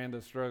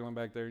 Miranda's struggling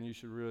back there and you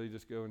should really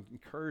just go and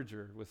encourage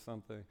her with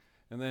something.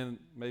 And then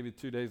maybe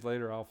 2 days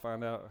later, I'll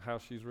find out how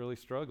she's really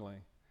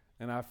struggling.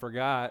 And I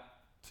forgot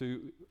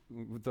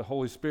the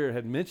Holy Spirit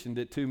had mentioned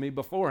it to me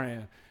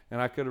beforehand. And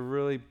I could have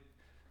really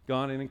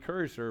gone and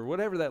encouraged her,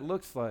 whatever that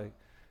looks like.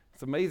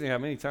 It's amazing how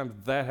many times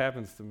that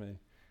happens to me.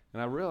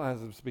 And I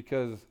realize it's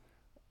because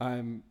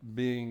I'm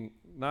being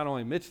not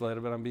only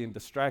Mitch-led, but I'm being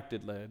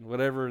distracted-led,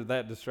 whatever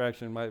that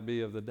distraction might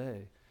be of the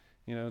day.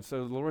 You know, and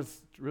so the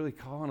Lord's really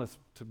calling us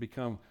to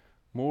become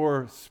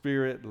more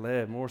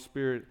Spirit-led, more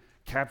Spirit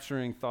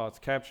capturing thoughts,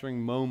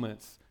 capturing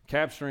moments,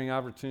 capturing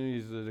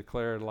opportunities to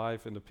declare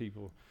life into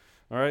people.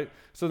 All right?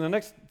 So the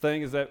next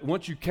thing is that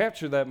once you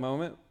capture that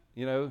moment,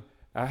 you know,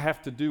 I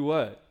have to do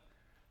what?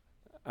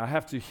 I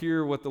have to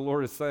hear what the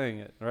Lord is saying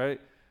it,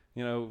 right?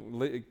 You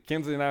know,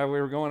 Kenzie and I,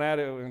 we were going at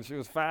it when she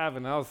was 5,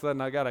 and all of a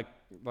sudden I got to,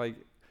 like,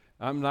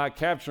 I'm not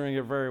capturing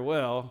it very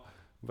well,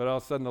 but all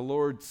of a sudden the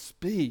Lord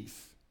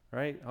speaks,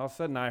 right? All of a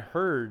sudden I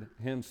heard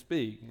him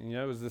speak, and, you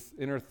know, it was this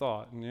inner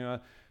thought. And, you know,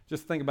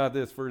 just think about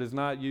this, for it is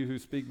not you who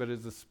speak, but it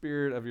is the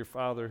Spirit of your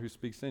Father who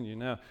speaks in you.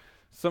 Now,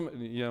 I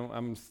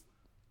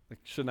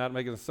should not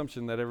make an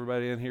assumption that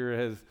everybody in here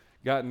has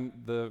gotten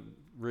the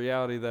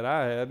reality that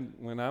I had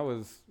when I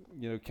was,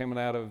 you know, coming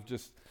out of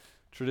just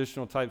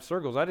traditional type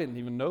circles. I didn't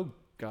even know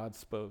God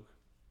spoke.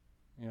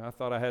 You know, I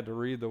thought I had to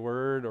read the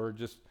Word or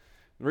just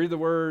read the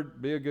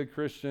Word, be a good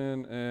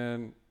Christian,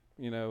 and,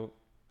 you know,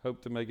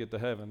 hope to make it to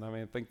heaven. I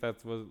mean, I think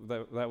that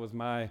was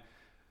my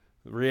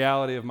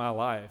reality of my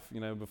life, you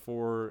know,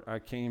 before I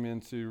came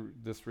into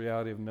this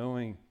reality of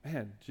knowing,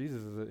 man,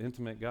 Jesus is an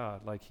intimate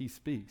God. Like, he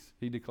speaks,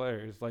 he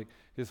declares, like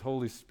his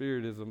Holy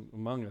Spirit is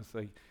among us.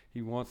 Like,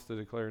 he wants to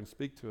declare and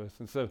speak to us.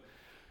 And so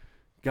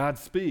God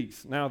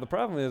speaks. Now, the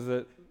problem is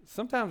that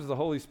sometimes the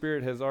Holy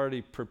Spirit has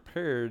already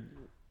prepared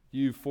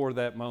you for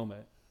that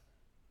moment,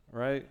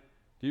 right?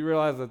 Do you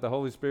realize that the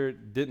Holy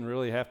Spirit didn't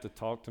really have to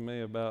talk to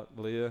me about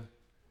Leah?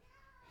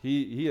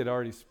 He had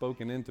already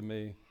spoken into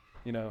me,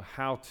 you know,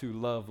 how to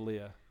love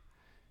Leah.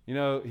 You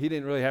know, he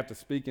didn't really have to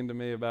speak into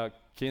me about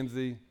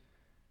Kenzie.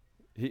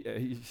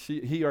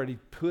 He already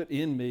put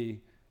in me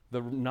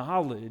the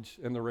knowledge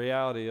and the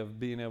reality of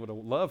being able to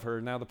love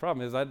her. Now, the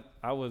problem is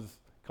I was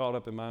caught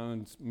up in my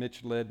own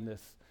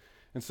Mitch-ledness.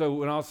 And so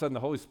when all of a sudden the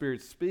Holy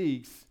Spirit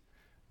speaks,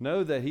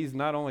 know that he's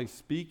not only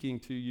speaking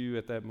to you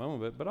at that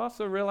moment, but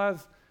also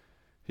realize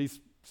he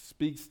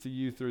speaks to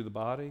you through the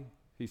body.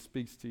 He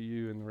speaks to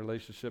you in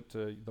relationship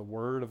to the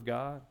Word of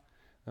God.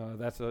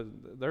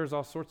 There's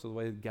all sorts of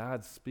ways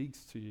God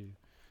speaks to you.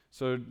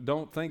 So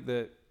don't think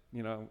that,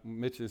 you know,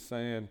 Mitch is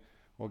saying,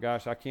 well,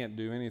 gosh, I can't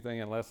do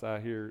anything unless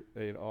I hear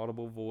an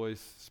audible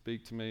voice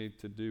speak to me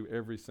to do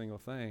every single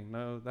thing.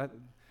 No, that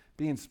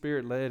being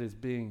Spirit-led is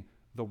being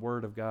the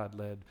Word of God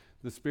led.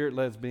 The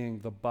Spirit-led is being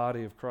the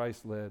body of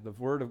Christ led.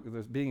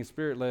 Being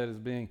Spirit-led is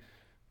being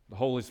the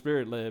Holy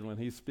Spirit led when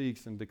he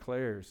speaks and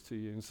declares to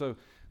you. And so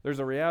there's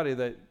a reality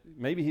that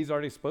maybe he's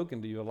already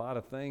spoken to you a lot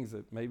of things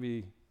that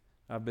maybe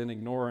I've been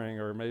ignoring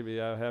or maybe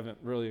I haven't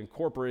really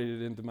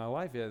incorporated into my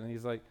life yet. And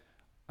he's like,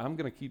 I'm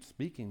going to keep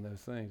speaking those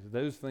things.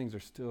 Those things are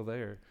still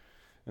there.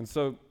 And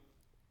so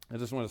I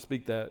just want to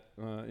speak that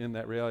in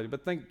that reality.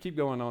 But keep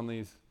going on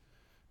these.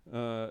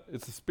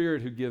 It's the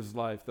Spirit who gives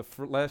life. The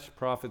flesh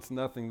profits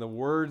nothing. The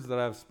words that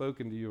I've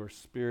spoken to you are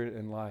spirit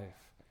and life.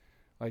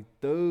 Like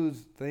those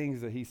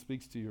things that he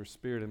speaks to you are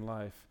spirit and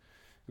life.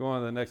 Go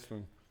on to the next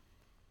one.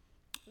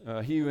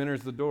 He who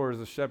enters the door is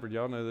a shepherd.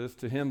 Y'all know this.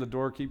 To him the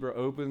doorkeeper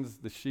opens.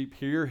 The sheep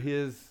hear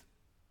his.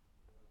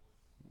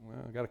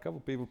 Well, I got a couple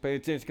people paying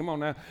attention. Come on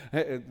now.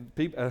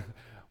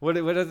 What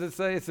does it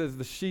say? It says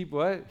the sheep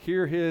what?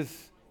 Hear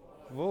his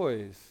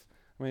voice.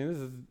 I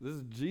mean, this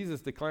is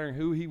Jesus declaring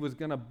who he was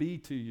going to be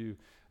to you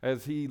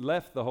as he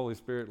left the Holy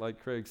Spirit,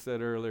 like Craig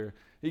said earlier.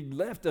 He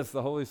left us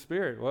the Holy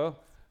Spirit. Well,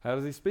 how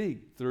does he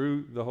speak?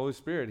 Through the Holy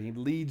Spirit. He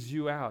leads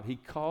you out. He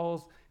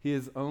calls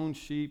his own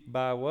sheep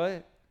by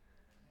what?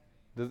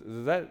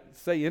 Does that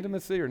say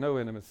intimacy or no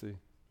intimacy?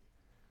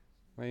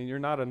 I mean, you're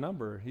not a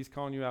number. He's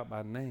calling you out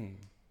by name.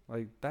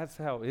 Like, that's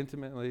how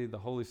intimately the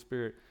Holy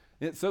Spirit,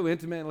 so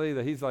intimately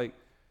that he's like,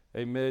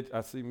 hey, Mitch,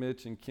 I see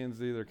Mitch and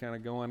Kinsey, they're kind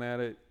of going at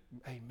it.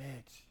 Hey,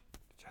 Mitch,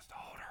 just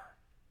hold her.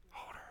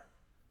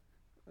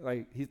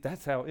 Like,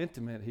 that's how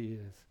intimate he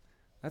is.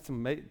 That's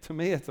to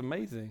me, it's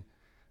amazing.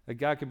 A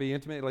God could be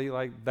intimately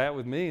like that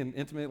with me and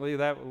intimately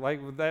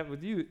like that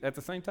with you at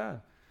the same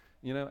time.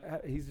 You know,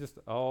 he's just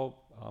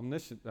all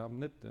omniscient,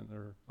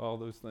 or all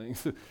those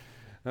things.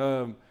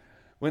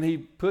 When he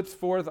puts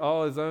forth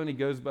all his own, he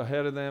goes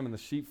ahead of them, and the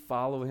sheep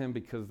follow him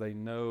because they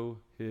know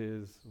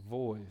his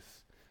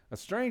voice. A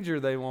stranger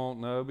they won't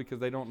know because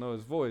they don't know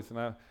his voice.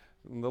 And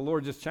the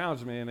Lord just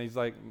challenged me, and he's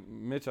like,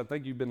 Mitch, I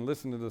think you've been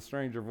listening to the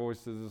stranger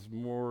voices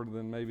more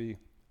than maybe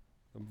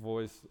the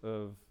voice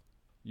of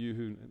you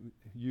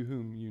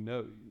whom you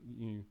know,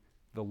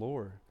 the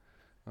Lord.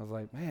 I was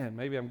like, man,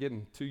 maybe I'm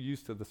getting too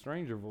used to the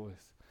stranger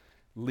voice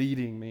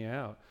leading me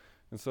out.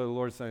 And so the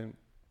Lord's saying,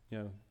 you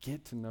know,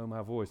 get to know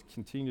my voice.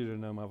 Continue to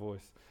know my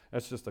voice.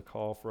 That's just a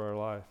call for our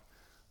life.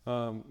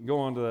 Go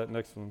on to that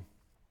next one.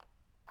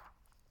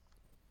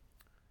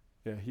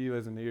 Yeah, he who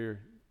has an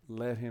ear,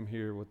 let him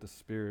hear what the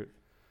Spirit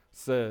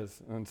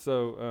says. And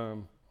so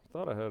I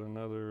thought I had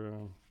another,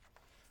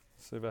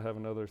 see if I have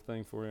another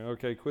thing for you.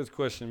 Okay, quiz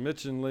question.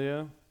 Mitch and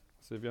Leah,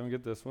 see if y'all can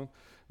get this one.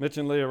 Mitch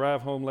and Leah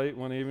arrive home late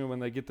one evening when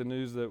they get the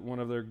news that one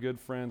of their good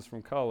friends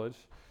from college,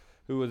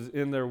 who was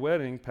in their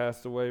wedding,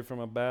 passed away from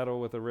a battle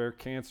with a rare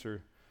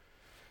cancer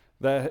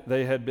that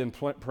they had been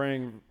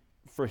praying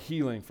for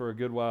healing for a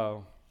good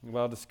while.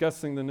 While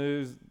discussing the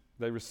news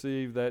they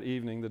received that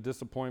evening, the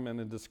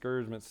disappointment and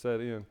discouragement set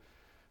in.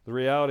 The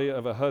reality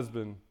of a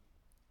husband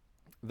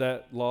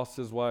that lost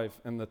his wife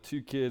and the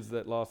two kids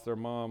that lost their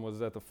mom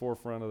was at the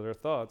forefront of their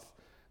thoughts.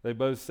 They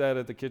both sat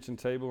at the kitchen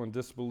table in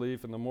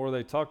disbelief, and the more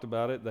they talked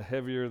about it, the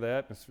heavier the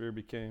atmosphere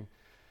became.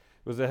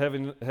 It was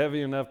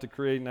heavy enough to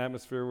create an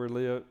atmosphere where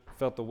Leah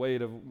felt the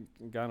weight of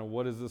kind of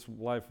what is this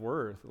life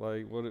worth?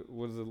 Like, what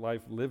is the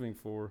life living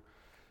for?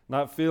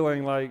 Not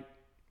feeling like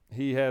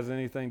he has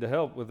anything to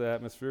help with the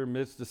atmosphere,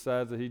 Mitch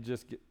decides that he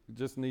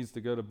just needs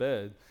to go to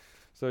bed.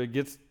 So he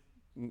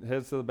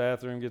heads to the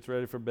bathroom, gets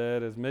ready for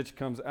bed. As Mitch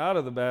comes out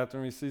of the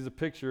bathroom, he sees a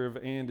picture of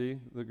Andy,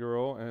 the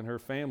girl, and her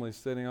family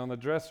sitting on the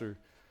dresser.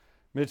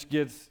 Mitch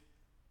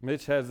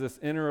has this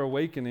inner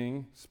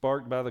awakening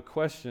sparked by the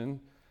question,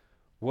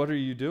 what are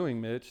you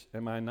doing, Mitch?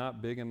 Am I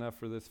not big enough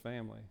for this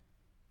family?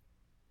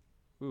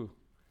 Ooh.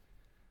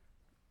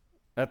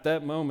 At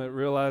that moment,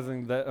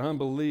 realizing that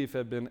unbelief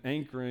had been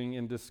anchoring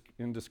in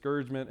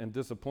discouragement and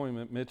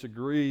disappointment, Mitch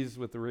agrees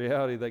with the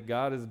reality that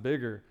God is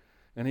bigger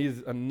and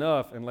he's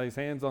enough, and lays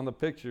hands on the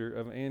picture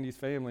of Andy's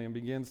family and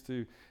begins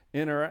to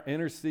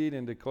intercede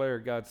and declare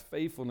God's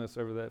faithfulness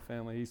over that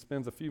family. He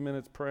spends a few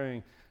minutes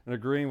praying and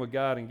agreeing with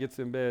God and gets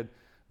in bed.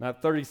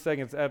 Not 30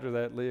 seconds after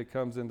that, Leah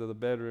comes into the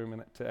bedroom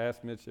and to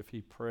ask Mitch if he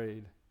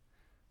prayed,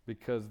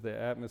 because the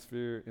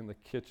atmosphere in the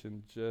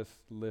kitchen just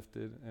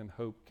lifted and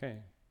hope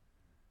came.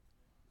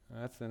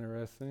 That's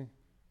interesting.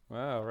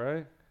 Wow,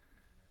 right?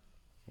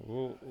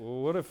 Well,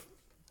 what if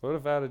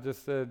I'd have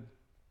just said,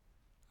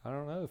 I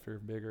don't know if you're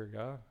bigger,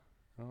 God.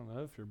 I don't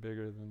know if you're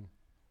bigger than,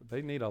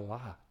 they need a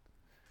lot.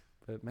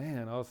 But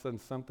man, all of a sudden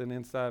something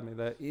inside me,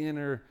 that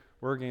inner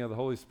working of the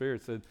Holy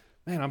Spirit said,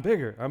 man, I'm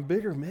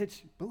bigger,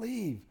 Mitch,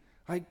 believe.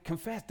 Like,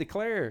 confess,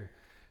 declare.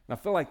 And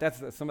I feel like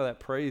that's some of that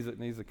praise that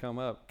needs to come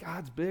up.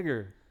 God's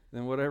bigger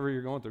than whatever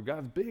you're going through.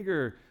 God's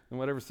bigger than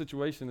whatever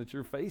situation that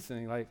you're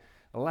facing. Like,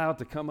 allow it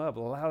to come up.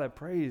 Allow that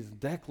praise,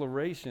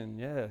 declaration.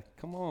 Yeah,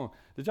 come on.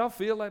 Did y'all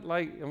feel that?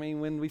 Like, I mean,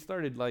 when we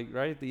started, like,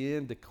 right at the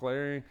end,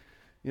 declaring,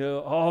 you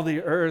know, all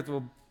the earth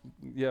will,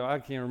 you know, I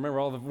can't remember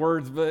all the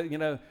words, but, you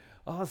know,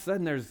 all of a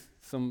sudden there's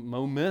some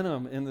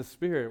momentum in the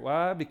Spirit.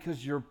 Why?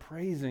 Because you're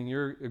praising,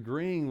 you're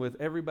agreeing with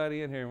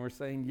everybody in here, and we're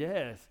saying,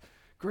 yes,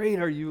 great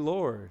are you,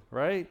 Lord,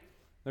 right?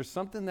 There's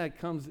something that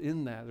comes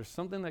in that. There's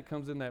something that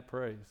comes in that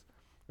praise.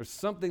 There's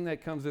something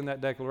that comes in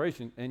that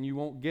declaration, and you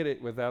won't get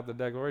it without the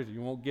declaration.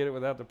 You won't get it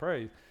without the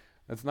praise.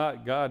 It's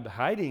not God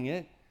hiding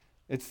it.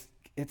 It's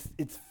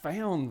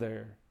found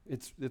there.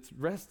 It's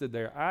rested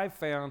there. I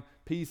found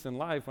peace and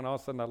life when all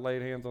of a sudden I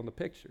laid hands on the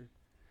picture.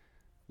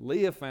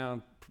 Leah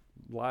found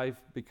life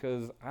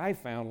because I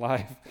found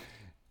life,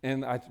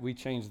 and we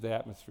changed the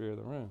atmosphere of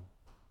the room.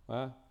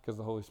 Why? Because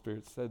the Holy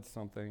Spirit said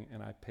something,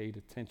 and I paid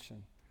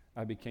attention.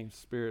 I became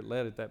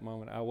Spirit-led at that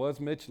moment. I was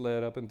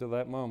Mitch-led up until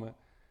that moment,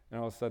 and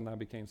all of a sudden I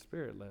became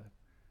Spirit-led.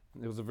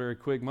 It was a very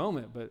quick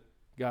moment, but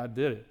God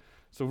did it.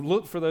 So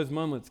look for those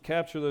moments,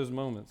 capture those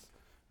moments.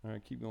 All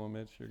right, keep going,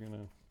 Mitch. You're going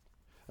to.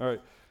 All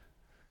right,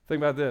 think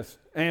about this.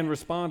 And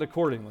respond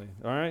accordingly,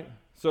 all right?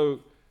 So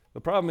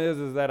the problem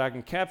is that I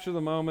can capture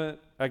the moment,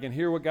 I can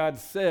hear what God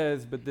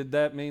says, but did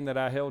that mean that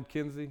I held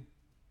Kinsey?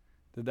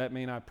 Did that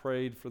mean I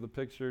prayed for the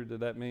picture?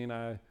 Did that mean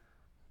I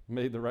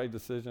made the right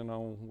decision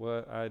on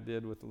what I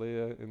did with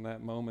Leah in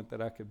that moment,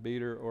 that I could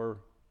beat her or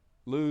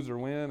lose or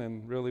win,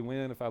 and really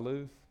win if I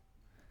lose?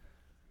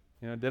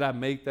 You know, did I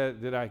make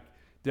that? Did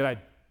I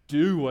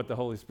do what the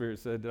Holy Spirit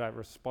said? Did I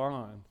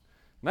respond?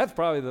 And that's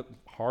probably the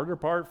harder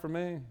part for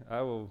me.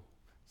 I will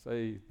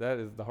say that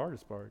is the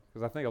hardest part,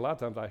 because I think a lot of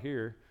times I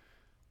hear,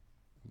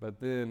 but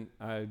then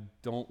I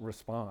don't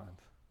respond.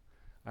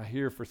 I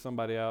hear for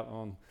somebody out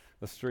on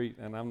the street,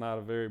 and I'm not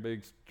a very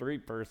big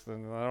street person,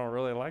 and I don't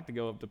really like to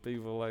go up to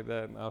people like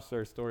that, and I'll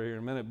share a story here in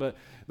a minute. But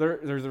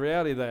there's a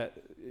reality that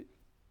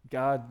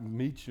God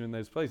meets you in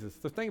those places.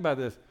 So think about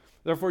this.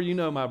 Therefore, you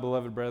know, my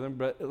beloved brethren,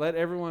 but let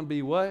everyone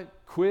be what?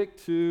 Quick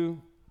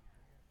to,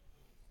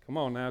 come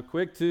on now,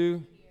 quick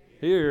to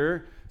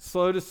hear,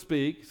 slow to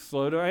speak,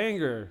 slow to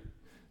anger.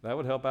 That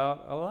would help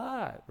out a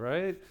lot,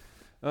 right?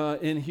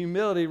 In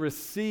humility,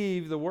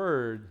 receive the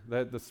word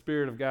that the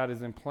Spirit of God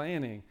is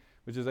implanting,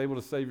 which is able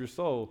to save your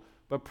soul.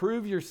 But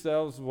prove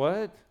yourselves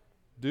what?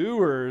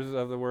 Doers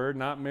of the word,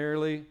 not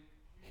merely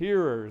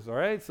hearers, all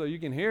right? So you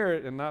can hear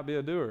it and not be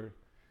a doer.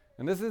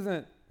 And this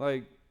isn't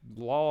like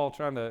law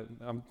trying to,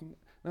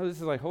 no, this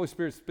is like Holy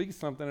Spirit speaks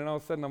something, and all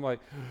of a sudden I'm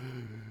like,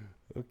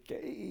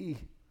 okay,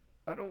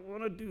 I don't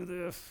want to do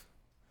this.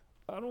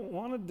 I don't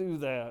want to do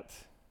that.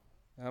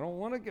 I don't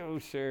want to go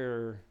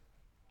share.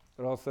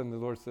 But all of a sudden the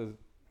Lord says,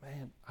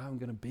 man, I'm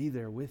going to be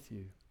there with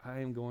you. I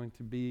am going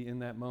to be in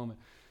that moment.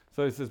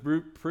 So it says,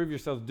 prove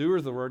yourselves doers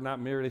of the word, not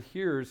merely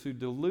hearers who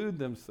delude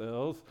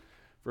themselves.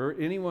 For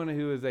anyone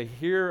who is a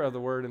hearer of the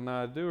word and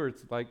not a doer,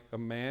 it's like a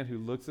man who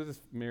looks at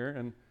his mirror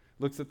and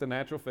looks at the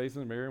natural face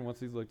in the mirror, and once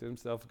he's looked at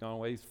himself, gone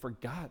away, he's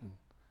forgotten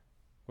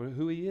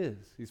who he is.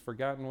 He's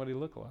forgotten what he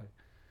looked like.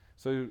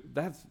 So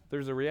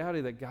there's a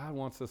reality that God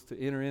wants us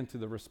to enter into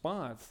the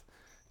response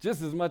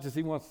just as much as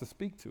he wants to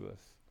speak to us.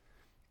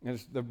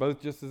 And they're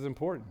both just as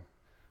important.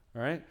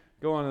 All right?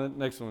 Go on to the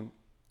next one.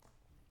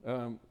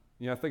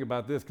 Think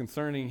about this.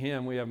 Concerning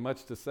him, we have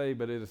much to say,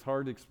 but it is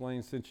hard to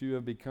explain since you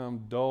have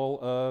become dull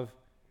of.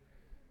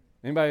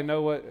 Anybody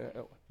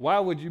know why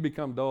would you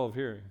become dull of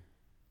hearing?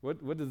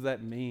 What does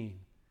that mean?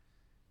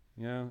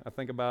 You know, I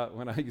think about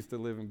when I used to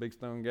live in Big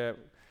Stone Gap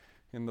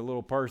in the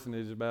little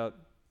parsonage about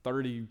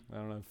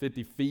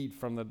 50 feet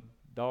from the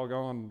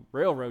doggone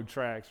railroad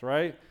tracks,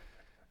 right?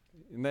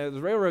 And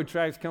those railroad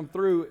tracks come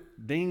through,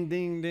 ding,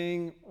 ding,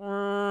 ding,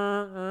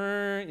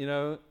 you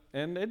know,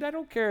 and they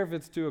don't care if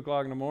it's 2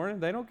 o'clock in the morning.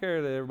 They don't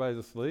care that everybody's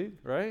asleep,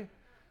 right?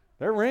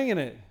 They're ringing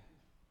it,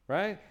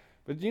 right?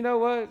 But you know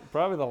what?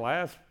 Probably the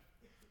last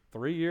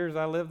 3 years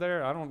I lived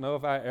there, I don't know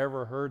if I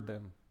ever heard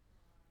them.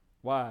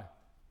 Why?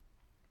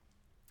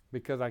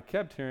 Because I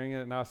kept hearing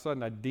it, and all of a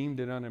sudden I deemed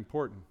it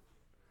unimportant.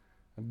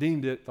 I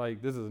deemed it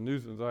like, this is a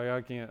nuisance.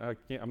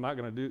 I'm not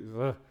going to do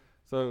this.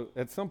 So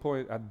at some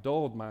point, I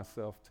dulled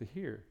myself to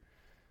hear.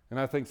 And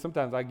I think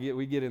sometimes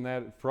we get in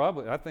that,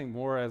 probably, I think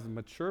more as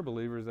mature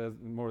believers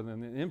more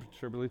than the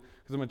immature believers.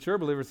 Because a mature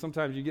believer,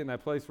 sometimes you get in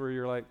that place where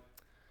you're like,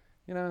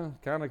 you know,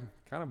 kind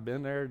of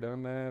been there,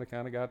 done that. I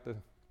kind of got the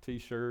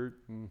T-shirt,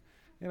 and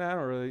I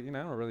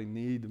don't really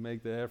need to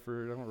make the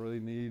effort. I don't really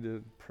need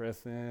to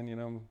press in. You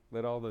know,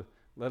 let all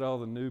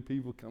the new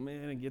people come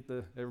in and get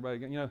everybody.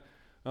 You know,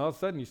 all of a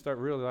sudden you start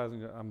realizing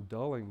that I'm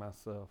dulling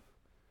myself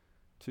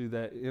to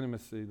that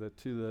intimacy,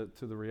 to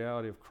the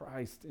reality of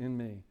Christ in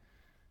me.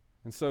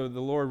 And so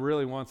the Lord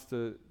really wants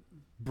to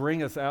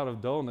bring us out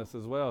of dullness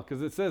as well,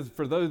 because it says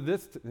for those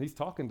he's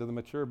talking to the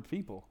mature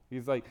people.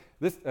 He's like,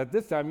 at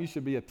this time you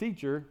should be a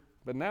teacher,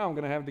 but now I'm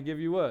going to have to give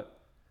you what?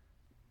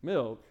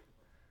 Milk,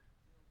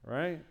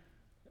 right?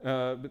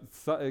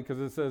 Because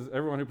it says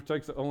everyone who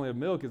partakes only of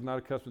milk is not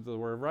accustomed to the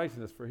word of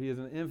righteousness, for he is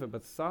an infant.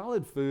 But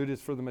solid food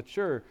is for the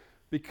mature,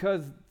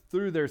 because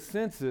through their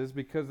senses,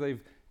 because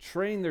they've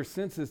trained their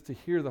senses to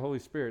hear the Holy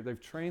Spirit. They've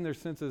trained their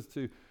senses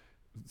to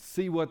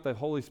see what the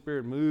Holy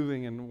Spirit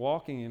moving and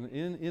walking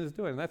in is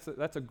doing.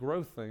 That's a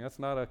growth thing. That's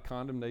not a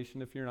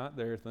condemnation if you're not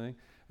there thing.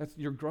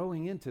 You're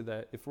growing into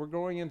that. If we're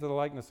growing into the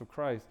likeness of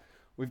Christ,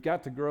 we've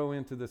got to grow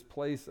into this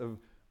place of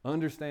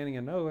understanding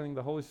and knowing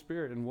the Holy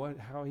Spirit and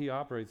how he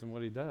operates and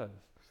what he does,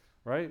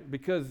 right?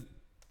 Because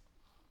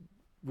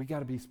we got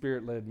to be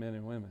Spirit-led men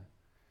and women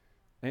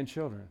and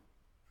children,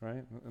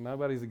 right?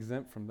 Nobody's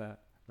exempt from that,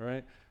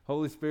 right?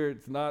 Holy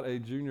Spirit's not a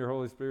junior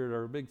Holy Spirit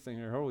or a big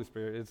senior Holy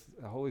Spirit. It's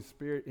a Holy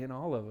Spirit in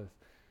all of us.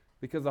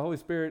 Because the Holy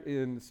Spirit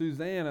in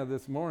Susanna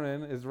this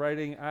morning is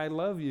writing, I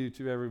love you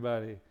to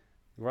everybody.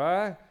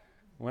 Why?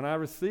 When I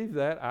received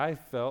that, I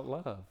felt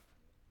love.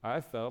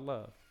 I felt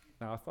love.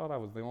 Now, I thought I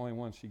was the only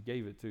one she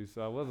gave it to,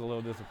 so I was a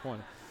little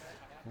disappointed.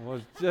 I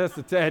was just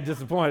a tad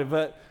disappointed,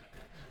 but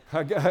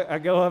I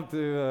go up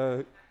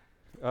to,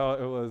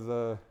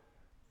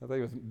 I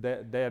think it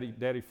was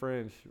Daddy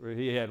French, where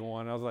he had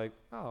one. I was like,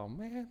 oh,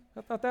 man,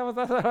 I thought I was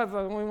the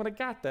only one that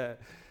got that.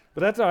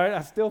 But that's all right.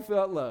 I still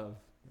felt love,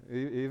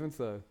 even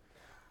so.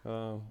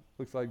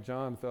 Looks like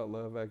John felt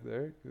love back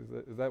there.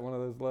 Is that one of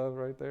those love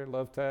right there?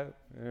 Love tap?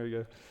 There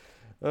you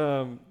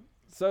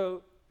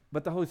go.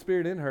 But the Holy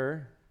Spirit in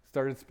her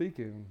started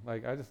speaking.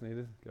 Like, I just need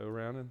to go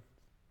around and,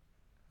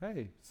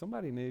 hey,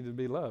 somebody needed to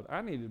be loved.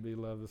 I needed to be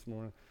loved this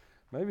morning.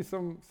 Maybe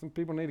some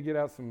people need to get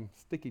out some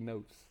sticky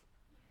notes.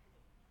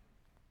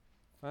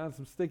 Find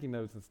some sticky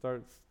notes and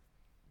start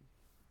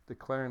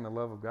declaring the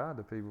love of God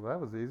to people. That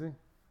was easy.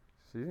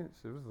 It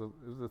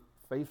was a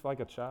faith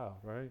like a child,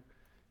 right?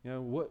 You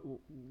know,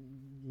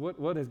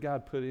 what has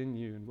God put in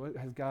you, and what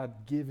has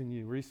God given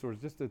you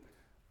resources just to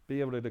be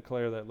able to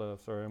declare that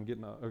love? Sorry, I'm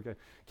getting off. Okay,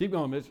 keep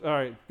going, Mitch. All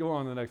right, go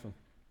on to the next one.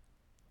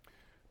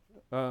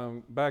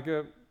 Back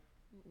up.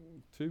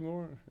 2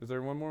 more? Is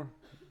there one more?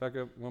 Back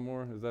up 1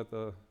 more. Is that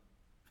the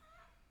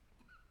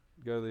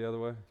go the other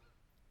way?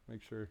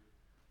 Make sure.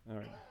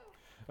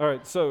 All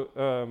right. So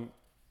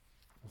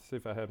let's see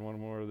if I had one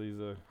more of these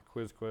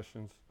quiz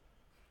questions.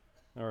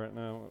 All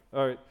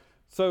right.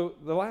 So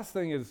the last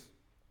thing is,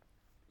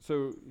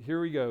 so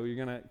here we go.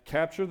 You're gonna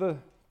capture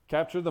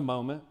the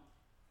moment.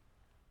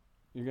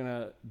 You're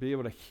gonna be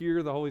able to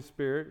hear the Holy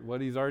Spirit,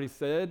 what He's already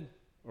said,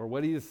 or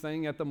what He is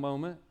saying at the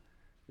moment.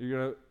 You're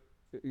gonna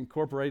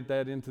incorporate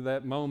that into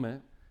that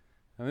moment.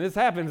 And this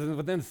happens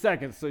within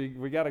seconds, so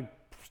we got to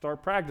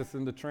start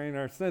practicing to train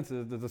our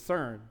senses to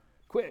discern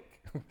quick.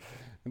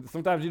 And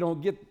sometimes you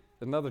don't get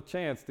another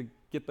chance to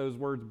get those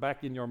words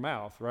back in your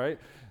mouth, right?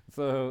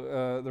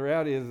 So the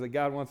reality is that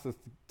God wants us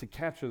to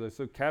capture those.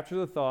 So capture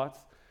the thoughts,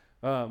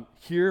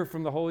 hear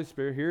from the Holy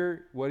Spirit,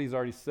 hear what He's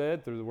already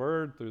said through the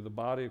Word, through the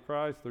body of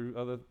Christ, through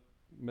other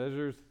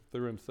measures,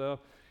 through Himself.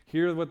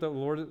 Hear what the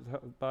Lord's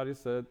body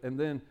said, and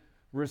then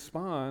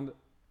respond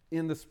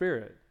in the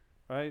Spirit,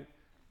 right?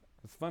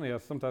 It's funny,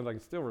 sometimes I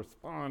can still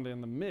respond in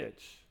the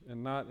Mitch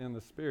and not in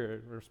the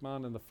Spirit.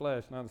 Respond in the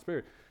flesh, not in the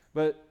Spirit.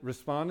 But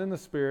respond in the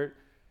Spirit,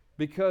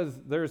 because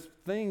there's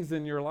things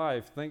in your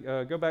life.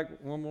 Go back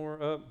one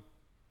more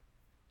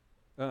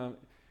up.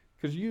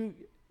 Because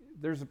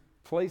there's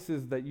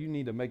places that you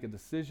need to make a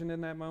decision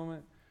in that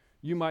moment.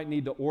 You might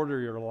need to order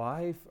your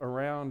life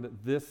around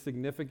this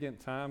significant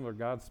time where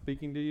God's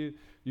speaking to you.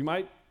 You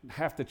might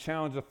have to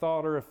challenge a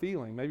thought or a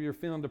feeling. Maybe you're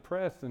feeling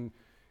depressed and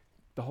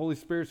the Holy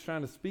Spirit's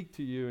trying to speak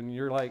to you, and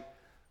you're like,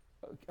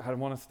 I don't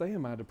want to stay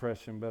in my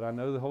depression, but I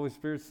know the Holy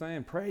Spirit's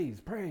saying,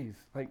 praise.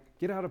 Like,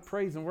 get out a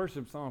praise and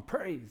worship song.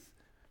 Praise.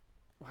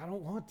 I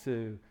don't want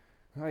to.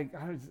 Like,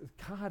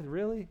 God,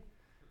 really?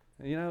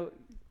 You know,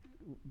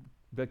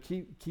 but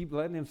keep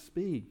letting Him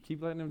speak.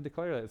 Keep letting Him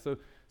declare that. So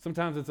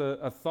sometimes it's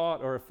a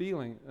thought or a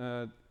feeling,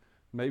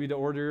 maybe to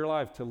order your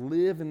life, to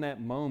live in that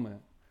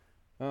moment.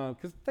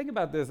 Because think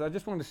about this. I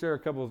just wanted to share a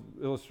couple of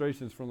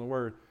illustrations from the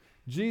Word.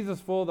 Jesus,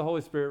 full of the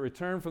Holy Spirit,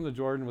 returned from the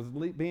Jordan, was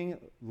being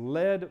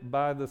led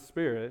by the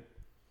Spirit,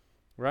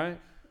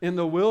 right? In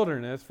the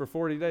wilderness for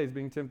 40 days,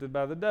 being tempted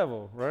by the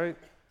devil, right?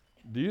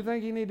 Do you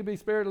think you need to be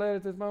Spirit-led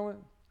at this moment?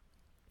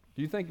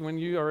 Do you think when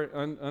you are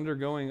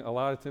undergoing a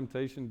lot of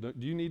temptation,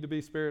 do you need to be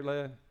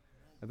Spirit-led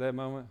at that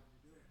moment?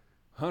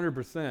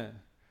 100%.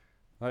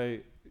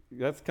 Like,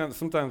 that's kind of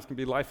sometimes can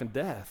be life and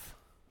death.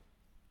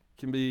 It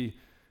can be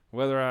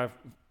whether I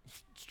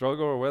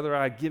struggle or whether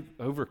I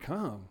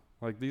overcome.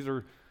 Like, these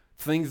are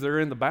things that are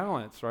in the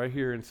balance right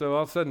here. And so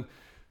all of a sudden,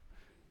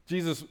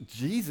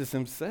 Jesus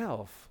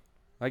Himself,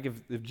 like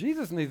if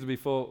Jesus needs to be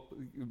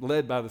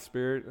led by the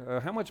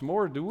Spirit, how much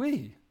more do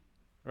we,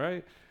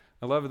 right?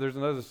 I love it. There's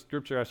another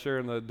scripture I share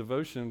in the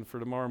devotion for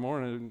tomorrow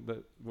morning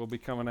that will be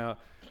coming out.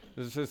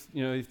 It's just,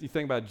 if you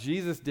think about it,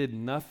 Jesus did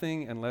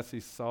nothing unless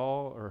He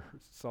saw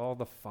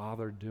the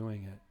Father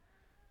doing it.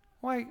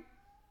 Like,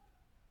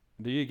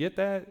 do you get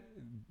that?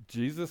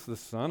 Jesus, the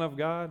Son of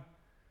God,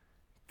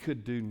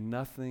 could do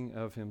nothing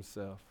of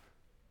Himself.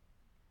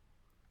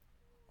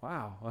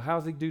 Wow. Well, how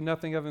does He do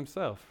nothing of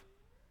Himself?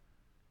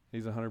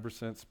 He's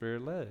 100%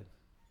 Spirit-led.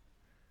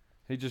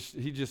 He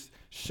just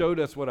showed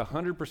us what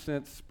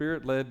 100%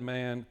 Spirit-led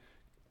man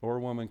or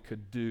woman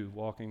could do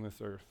walking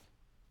this earth.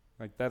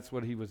 Like, that's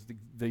what He was,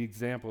 the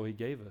example He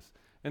gave us.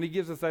 And He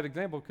gives us that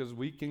example because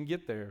we can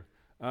get there.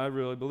 I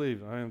really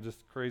believe. I am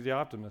just a crazy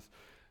optimist.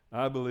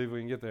 I believe we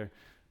can get there.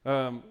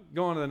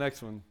 Go on to the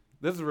next one.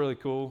 This is really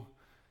cool.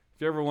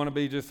 If you ever want to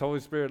be just Holy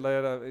Spirit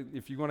led,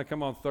 if you want to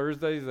come on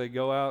Thursdays, they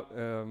go out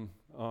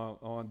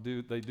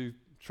they do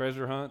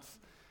treasure hunts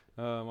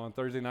on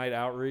Thursday night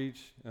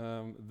outreach.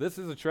 This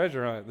is a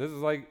treasure hunt. This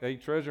is like a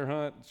treasure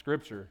hunt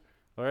scripture.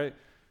 All right.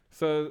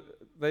 So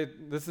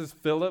this is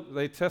Philip.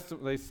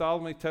 They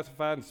solemnly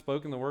testified and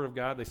spoken the word of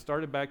God. They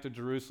started back to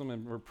Jerusalem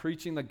and were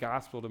preaching the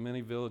gospel to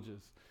many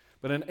villages.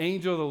 But an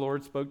angel of the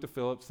Lord spoke to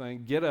Philip,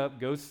 saying, "Get up,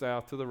 go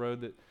south to the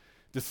road that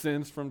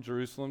descends from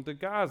Jerusalem to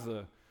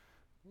Gaza."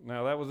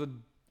 Now, that was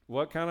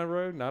what kind of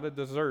road? Not a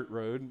desert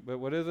road, but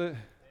what is it?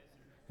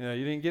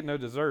 You didn't get no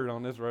dessert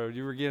on this road.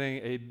 You were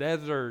getting a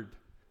desert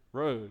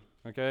road,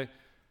 okay?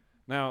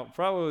 Now,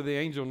 probably the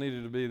angel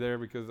needed to be there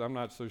because I'm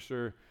not so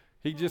sure.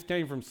 He just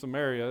came from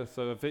Samaria,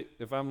 so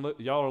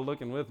y'all are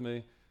looking with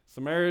me,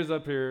 Samaria's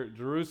up here,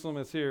 Jerusalem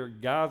is here,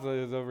 Gaza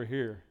is over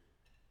here,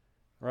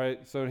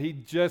 right? So he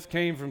just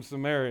came from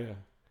Samaria.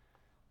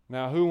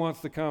 Now, who wants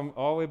to come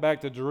all the way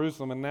back to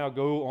Jerusalem and now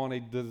go on a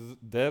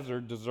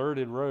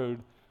deserted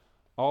road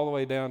all the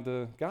way down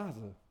to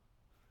Gaza?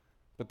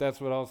 But that's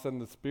what all of a sudden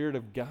the Spirit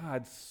of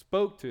God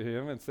spoke to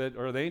him and said,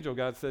 or the angel of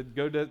God said,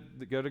 go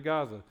to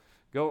Gaza.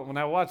 Go. Well,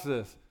 now watch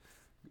this.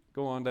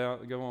 Go on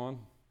down. Go on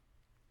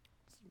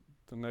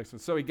to the next one.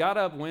 So he got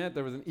up, went.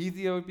 There was an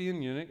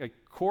Ethiopian eunuch, a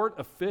court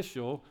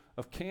official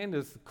of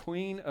Candace, the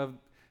queen of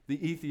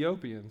the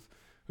Ethiopians,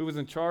 who was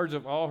in charge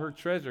of all her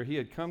treasure. He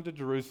had come to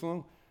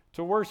Jerusalem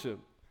to worship.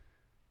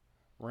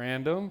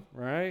 Random,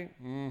 right?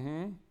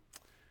 And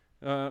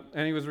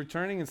he was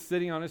returning and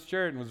sitting on his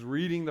chariot and was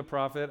reading the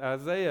prophet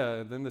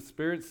Isaiah. Then the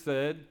Spirit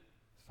said,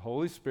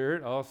 Holy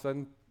Spirit, all of a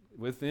sudden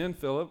within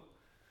Philip,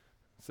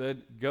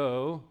 said,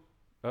 go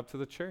up to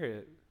the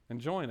chariot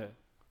and join it.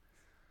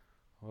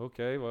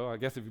 Okay, well, I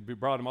guess if you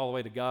brought him all the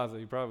way to Gaza,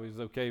 he probably was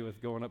okay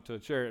with going up to a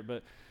chariot.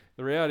 But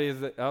the reality is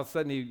that all of a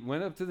sudden he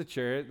went up to the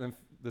chariot, and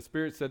the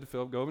Spirit said to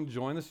Philip, go and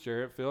join this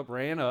chariot. Philip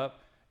ran up,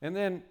 and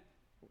then,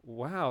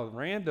 wow,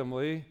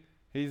 randomly,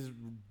 he's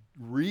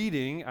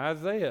reading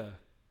Isaiah.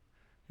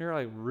 You're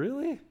like,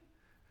 really?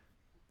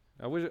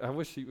 I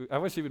wish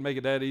he would make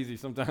it that easy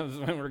sometimes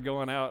when we're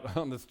going out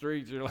on the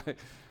streets. You're like,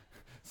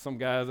 some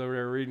guy's over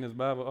there reading his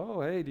Bible.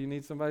 Oh, hey, do you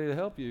need somebody to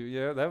help you?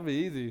 Yeah, that would be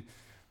easy.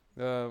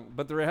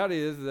 But the reality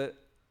is that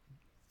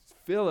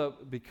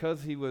Philip,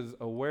 because he was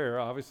aware,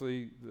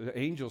 obviously the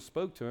angel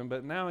spoke to him,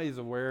 but now he's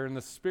aware in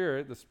the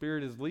Spirit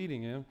is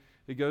leading him.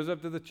 He goes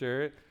up to the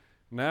chariot.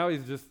 Now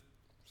he's just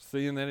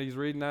seeing that he's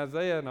reading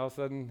Isaiah, and all of a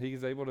sudden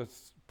he's able to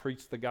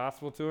preach the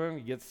gospel to him.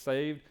 He gets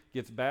saved,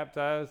 gets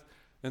baptized.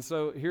 And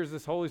so here's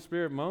this Holy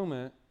Spirit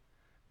moment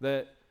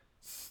that,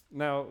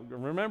 now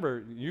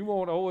remember, you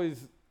won't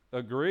always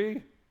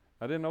agree.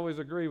 I didn't always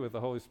agree with the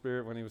Holy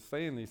Spirit when he was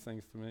saying these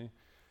things to me.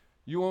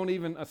 You won't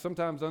even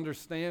sometimes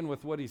understand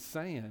with what he's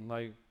saying.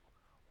 Like,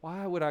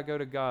 why would I go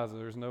to Gaza?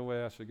 There's no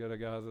way I should go to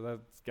Gaza.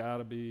 That's got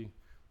to be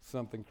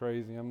something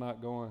crazy. I'm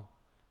not going,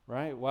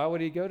 right? Why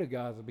would he go to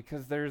Gaza?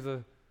 Because there's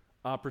a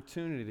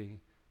opportunity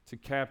to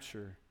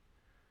capture.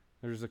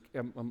 There's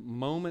a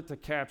moment to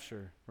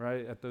capture,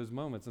 right, at those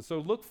moments. And so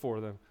look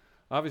for them.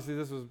 Obviously,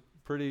 this was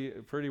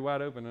pretty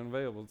wide open and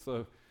available.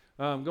 So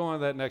go on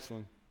to that next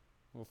one.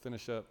 We'll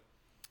finish up.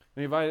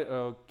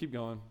 And keep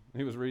going.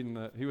 He was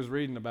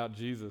reading about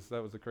Jesus.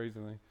 That was the crazy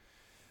thing.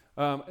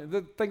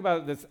 The thing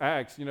about this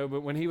Acts,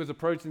 but when he was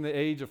approaching the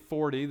age of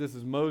 40, this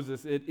is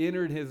Moses, it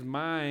entered his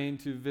mind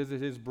to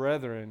visit his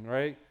brethren,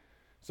 right?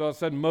 So all of a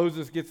sudden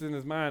Moses gets in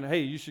his mind, hey,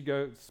 you should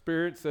go.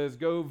 Spirit says,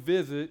 go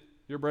visit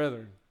your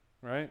brethren,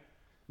 right?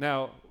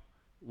 Now,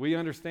 we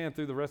understand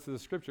through the rest of the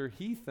scripture,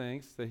 he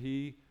thinks that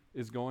he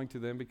is going to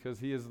them because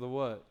he is the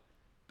what?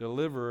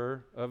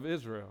 Deliverer of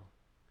Israel.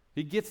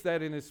 He gets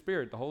that in his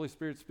spirit. The Holy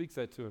Spirit speaks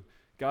that to him.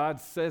 God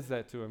says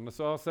that to him.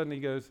 So all of a sudden he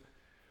goes,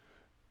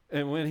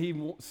 and when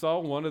he saw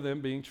one of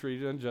them being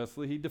treated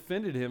unjustly, he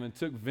defended him and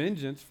took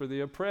vengeance for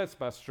the oppressed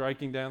by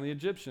striking down the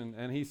Egyptian.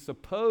 And he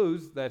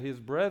supposed that his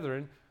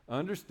brethren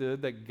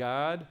understood that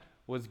God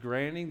was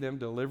granting them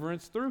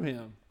deliverance through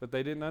him, but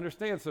they didn't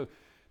understand. So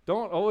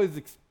don't always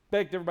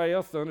expect everybody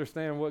else to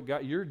understand what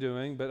God you're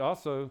doing, but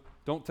also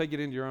don't take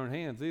it into your own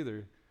hands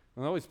either.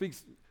 When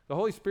the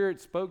Holy Spirit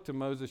spoke to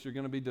Moses, you're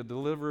going to be the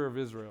deliverer of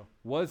Israel.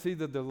 Was he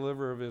the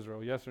deliverer of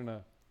Israel? Yes or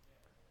no?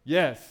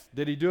 Yes.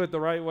 Did he do it the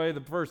right way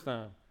the first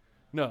time?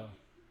 No.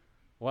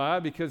 Why?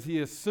 Because he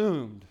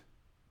assumed.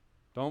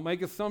 Don't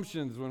make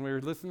assumptions when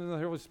we're listening to the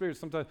Holy Spirit.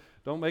 Sometimes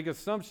don't make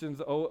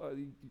assumptions.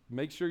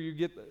 Make sure you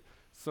get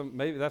some.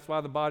 Maybe that's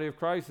why the body of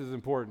Christ is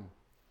important.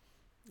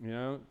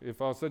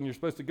 If all of a sudden you're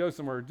supposed to go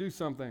somewhere or do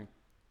something,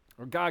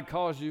 or God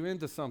calls you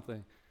into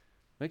something,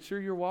 make sure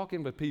you're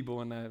walking with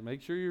people in that.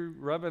 Make sure you're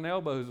rubbing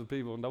elbows with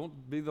people, and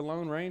don't be the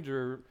Lone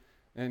Ranger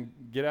and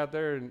get out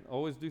there and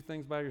always do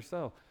things by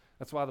yourself.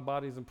 That's why the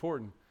body is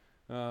important.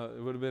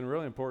 It would have been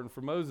really important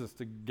for Moses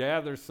to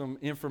gather some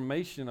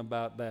information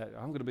about that.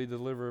 I'm going to be the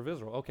deliverer of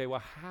Israel. Okay,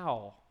 well,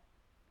 how?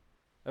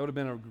 That would have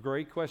been a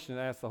great question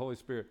to ask the Holy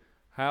Spirit.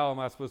 How am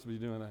I supposed to be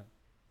doing that?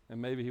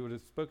 And maybe he would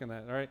have spoken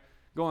that. All right,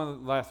 go on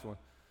to the last one.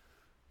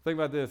 Think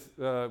about this.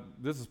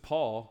 This is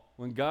Paul.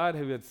 When God,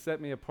 who had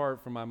set me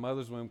apart from my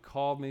mother's womb,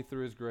 called me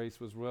through his grace,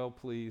 was well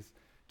pleased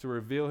to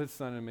reveal his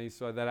son in me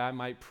so that I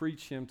might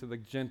preach him to the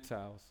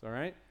Gentiles. All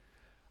right?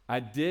 I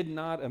did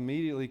not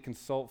immediately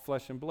consult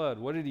flesh and blood.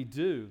 What did he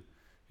do?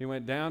 He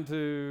went down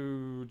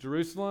to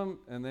Jerusalem,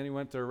 and then he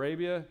went to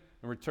Arabia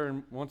and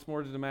returned once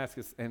more to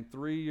Damascus. And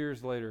 3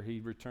 years later, he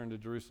returned to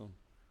Jerusalem.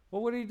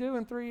 Well, what did he do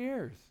in 3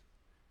 years?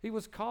 He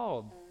was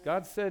called.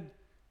 God said,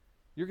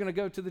 you're going to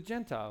go to the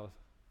Gentiles.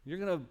 You're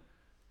going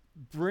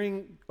to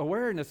bring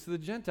awareness to the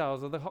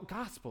Gentiles of the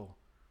gospel.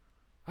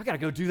 I got to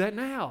go do that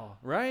now,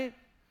 right?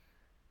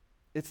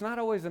 It's not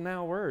always a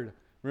now word.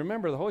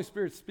 Remember, the Holy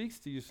Spirit speaks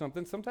to you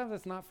something. Sometimes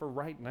it's not for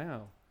right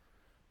now.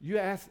 You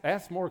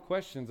ask more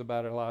questions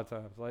about it a lot of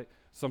times. Like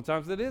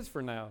sometimes it is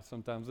for now,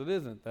 sometimes it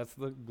isn't. That's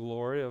the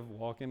glory of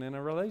walking in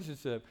a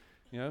relationship.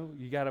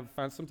 You got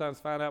to sometimes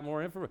find out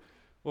more information.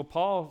 Well,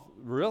 Paul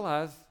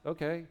realized,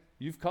 okay,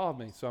 you've called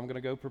me, so I'm going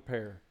to go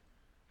prepare.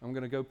 I'm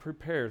going to go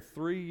prepare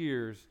 3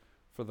 years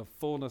for the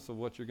fullness of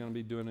what you're going to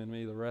be doing in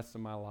me the rest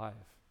of my life,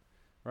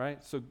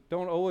 right? So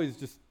don't always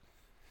just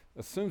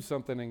assume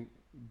something and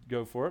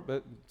go for it,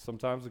 but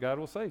sometimes God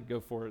will say, go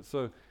for it.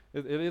 So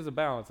it is a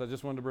balance. I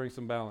just wanted to bring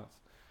some balance.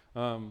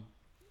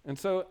 And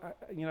so,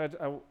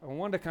 I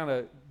wanted to kind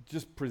of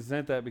just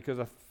present that because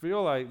I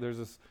feel like there's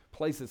this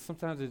place that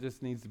sometimes it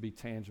just needs to be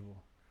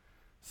tangible.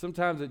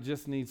 Sometimes it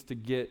just needs to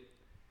get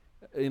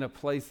in a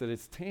place that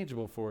it's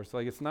tangible for us.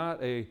 Like it's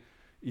not a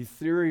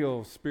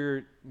ethereal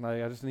spirit,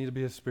 like I just need to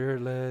be a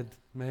spirit-led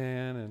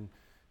man and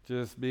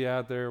just be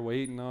out there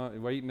waiting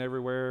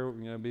everywhere,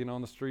 being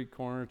on the street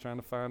corner trying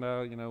to find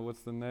out,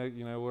 what's the next,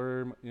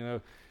 where,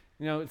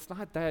 it's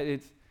not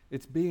that.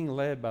 It's being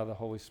led by the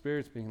Holy Spirit.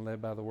 It's being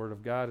led by the Word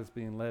of God. It's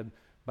being led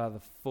by the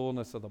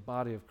fullness of the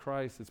body of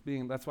Christ.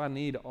 That's why I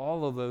need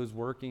all of those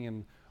working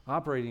and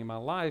operating in my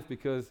life,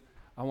 because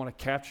I want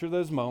to capture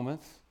those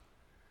moments.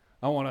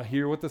 I want to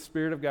hear what the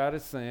Spirit of God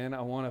is saying.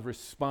 I want to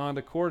respond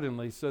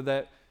accordingly so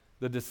that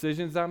the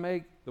decisions I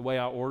make, the way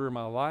I order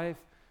my life,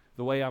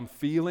 the way I'm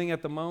feeling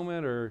at the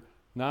moment or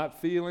not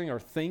feeling or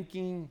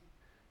thinking,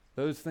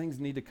 those things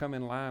need to come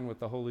in line with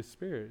the Holy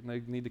Spirit, and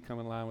they need to come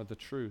in line with the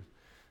truth.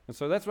 And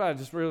so that's why I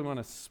just really want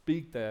to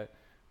speak that.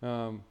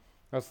 I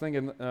was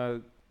thinking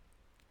the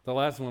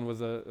last one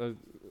was a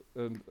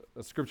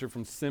scripture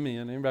from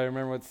Simeon. Anybody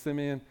remember what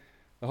Simeon?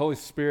 The Holy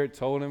Spirit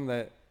told him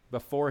that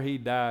before he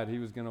died, he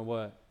was going to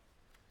what?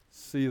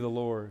 See the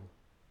Lord.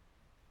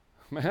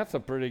 Man, that's a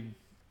pretty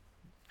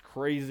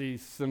crazy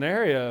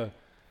scenario.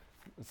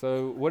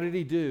 So what did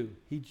he do?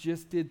 He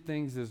just did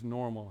things as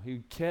normal. He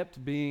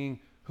kept being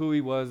who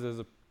he was as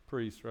a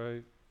priest,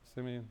 right?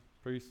 Simeon,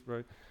 priest,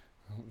 right?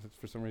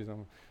 For some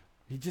reason,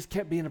 he just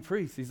kept being a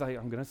priest. He's like,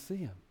 I'm going to see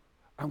him.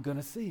 I'm going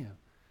to see him.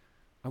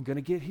 I'm going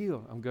to get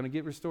healed. I'm going to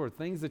get restored.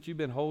 Things that you've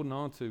been holding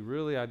on to,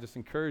 really, I just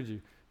encourage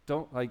you.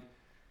 Don't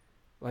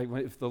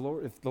if the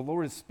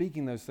Lord is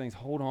speaking those things,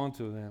 hold on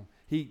to them.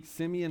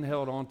 Simeon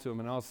held on to him,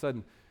 and all of a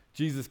sudden,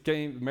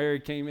 Mary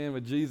came in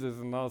with Jesus,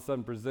 and all of a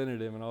sudden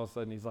presented him, and all of a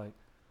sudden he's like,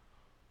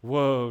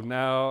 whoa,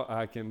 now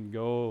I can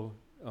go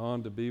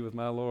on to be with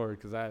my Lord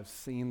because I have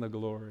seen the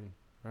glory,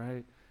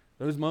 right?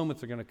 Those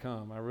moments are going to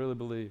come. I really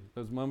believe.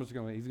 Those moments are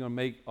going to, he's going to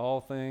make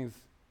all things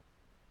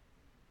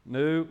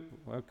new.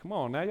 Well, come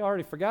on. Now you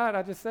already forgot.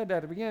 I just said that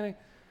at the beginning.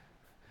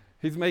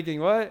 He's making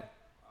what?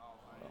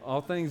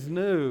 All things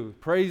new.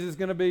 Praise is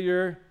going to be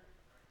your,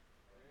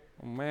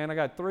 oh man, I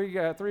got three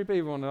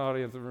people in the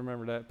audience that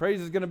remember that.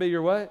 Praise is going to be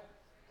your what?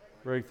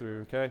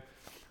 Breakthrough, okay?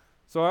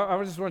 So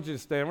I just want you to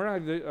stand. We're not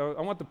gonna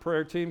I want the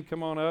prayer team to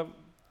come on up.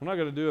 I'm not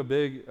going to do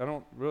I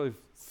don't really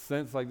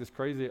sense like this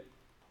crazy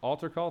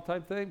altar call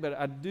type thing, but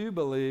I do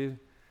believe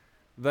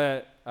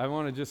that I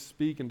want to just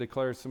speak and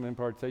declare some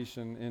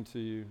impartation into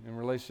you in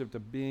relationship to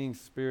being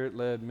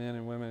spirit-led men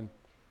and women,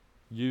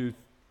 youth,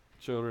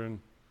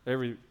 children,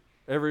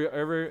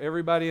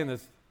 everybody in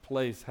this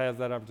place has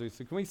that opportunity.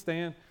 So can we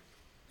stand?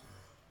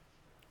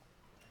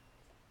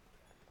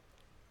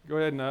 Go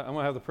ahead, and I'm going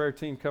to have the prayer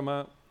team come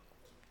up.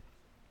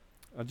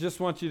 I just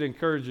want you to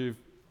encourage you,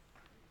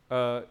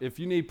 if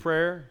you need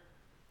prayer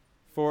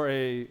for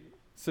a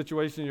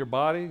situation in your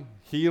body,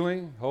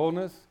 healing,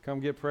 wholeness, come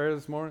get prayer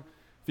this morning.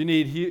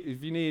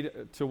 If you need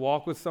to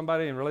walk with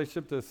somebody in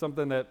relationship to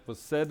something that was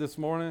said this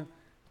morning,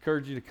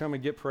 encourage you to come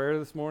and get prayer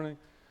this morning.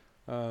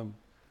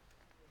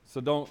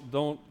 So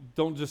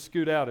don't just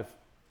scoot out if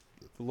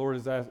the Lord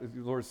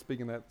is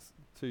speaking that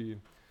to you.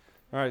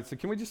 All right, so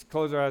can we just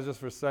close our eyes just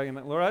for a second?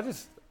 Lord, I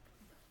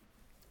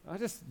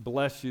just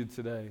bless you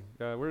today.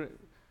 We're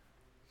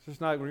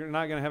not going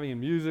to have any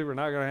music. We're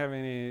not going to have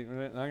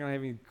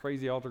any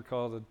crazy altar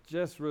calls. I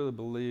just really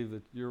believe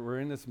that we're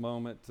in this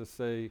moment to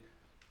say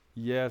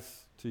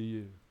yes to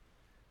you.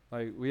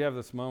 Like we have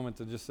this moment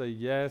to just say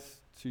yes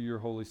to your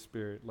Holy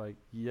Spirit. Like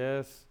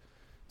yes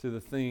to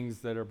the things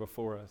that are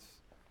before us.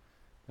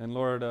 And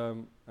Lord,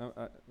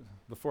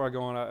 before I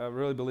go on, I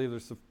really believe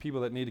there's some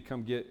people that need to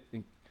come get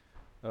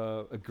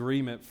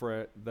agreement for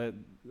it, that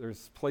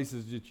there's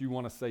places that you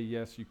want to say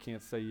yes, you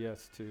can't say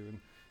yes to, and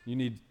you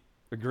need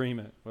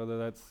agreement, whether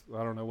that's,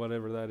 I don't know,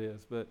 whatever that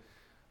is. But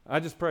I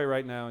just pray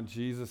right now in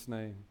Jesus'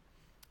 name,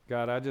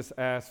 God, I just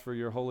ask for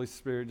your Holy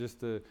Spirit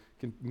just to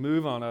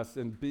move on us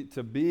and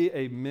to be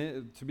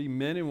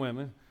men and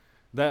women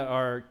that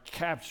are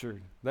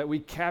captured, that we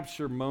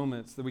capture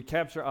moments, that we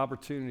capture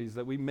opportunities,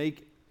 that we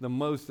make the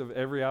most of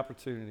every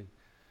opportunity.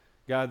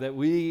 God, that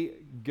we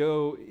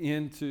go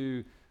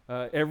into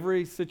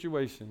every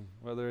situation,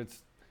 whether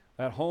it's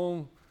at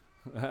home,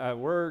 at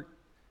work,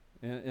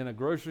 in a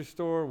grocery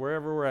store,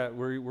 wherever we're at,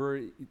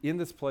 we're in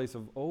this place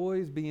of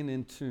always being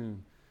in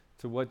tune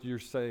to what you're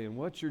saying,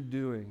 what you're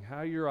doing,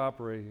 how you're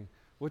operating,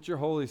 what your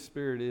Holy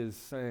Spirit is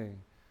saying.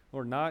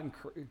 Lord, we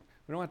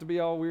don't have to be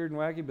all weird and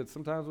wacky, but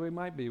sometimes we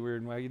might be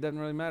weird and wacky. It doesn't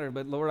really matter.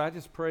 But Lord, I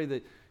just pray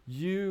that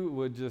you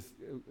would just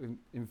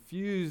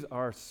infuse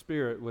our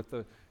spirit with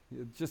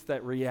just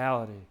that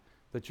reality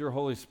that your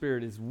Holy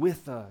Spirit is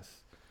with us,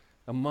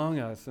 among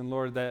us. And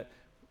Lord,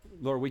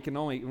 we can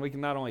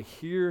not only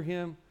hear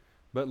him,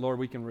 but Lord,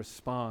 we can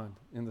respond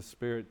in the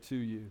Spirit to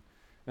you.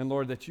 And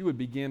Lord, that you would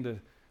begin to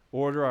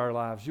order our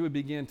lives. You would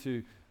begin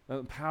to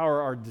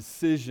empower our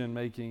decision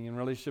making in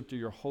relationship to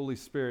your Holy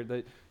Spirit,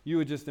 that you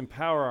would just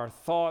empower our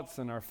thoughts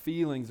and our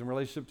feelings in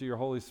relationship to your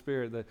Holy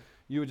Spirit, that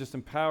you would just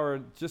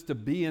empower just to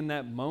be in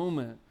that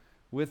moment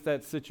with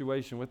that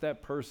situation, with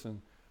that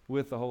person,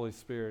 with the Holy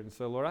Spirit. And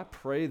so, Lord, I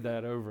pray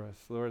that over us,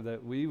 Lord,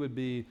 that we would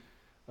be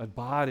a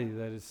body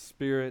that is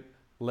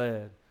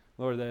Spirit-led.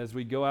 Lord, that as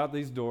we go out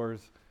these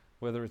doors,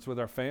 whether it's with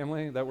our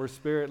family, that we're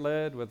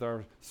Spirit-led, with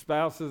our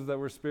spouses, that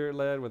we're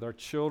Spirit-led, with our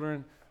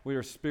children, we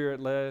are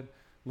Spirit-led.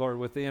 Lord,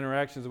 with the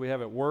interactions we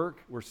have at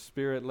work, we're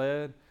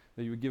Spirit-led,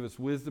 that you would give us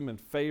wisdom and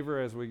favor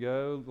as we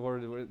go,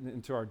 Lord,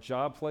 into our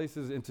job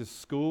places, into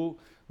school.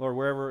 Lord,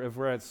 wherever, if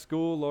we're at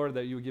school, Lord,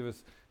 that you would give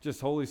us just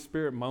Holy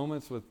Spirit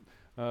moments with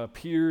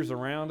peers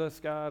around us,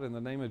 God, in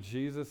the name of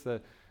Jesus,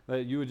 that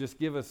you would just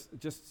give us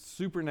just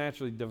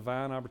supernaturally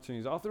divine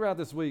opportunities all throughout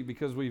this week,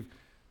 because we've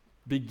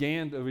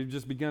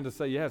just begun to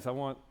say, yes, I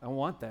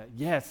want that.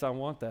 Yes, I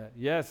want that.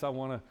 Yes, I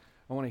want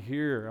to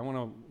hear. I want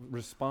to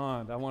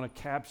respond. I want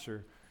to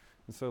capture.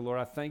 And so, Lord,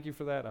 I thank you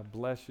for that. I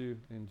bless you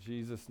in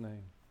Jesus'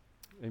 name.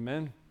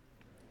 Amen.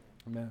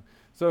 Amen.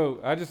 So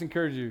I just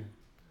encourage you,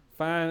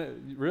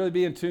 really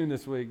be in tune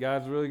this week.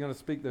 God's really going to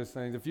speak those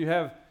things. If you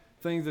have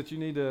things that you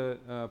need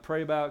to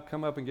pray about,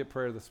 come up and get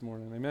prayer this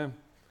morning. Amen.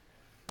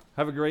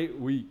 Have a great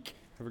week.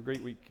 Have a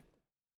great week.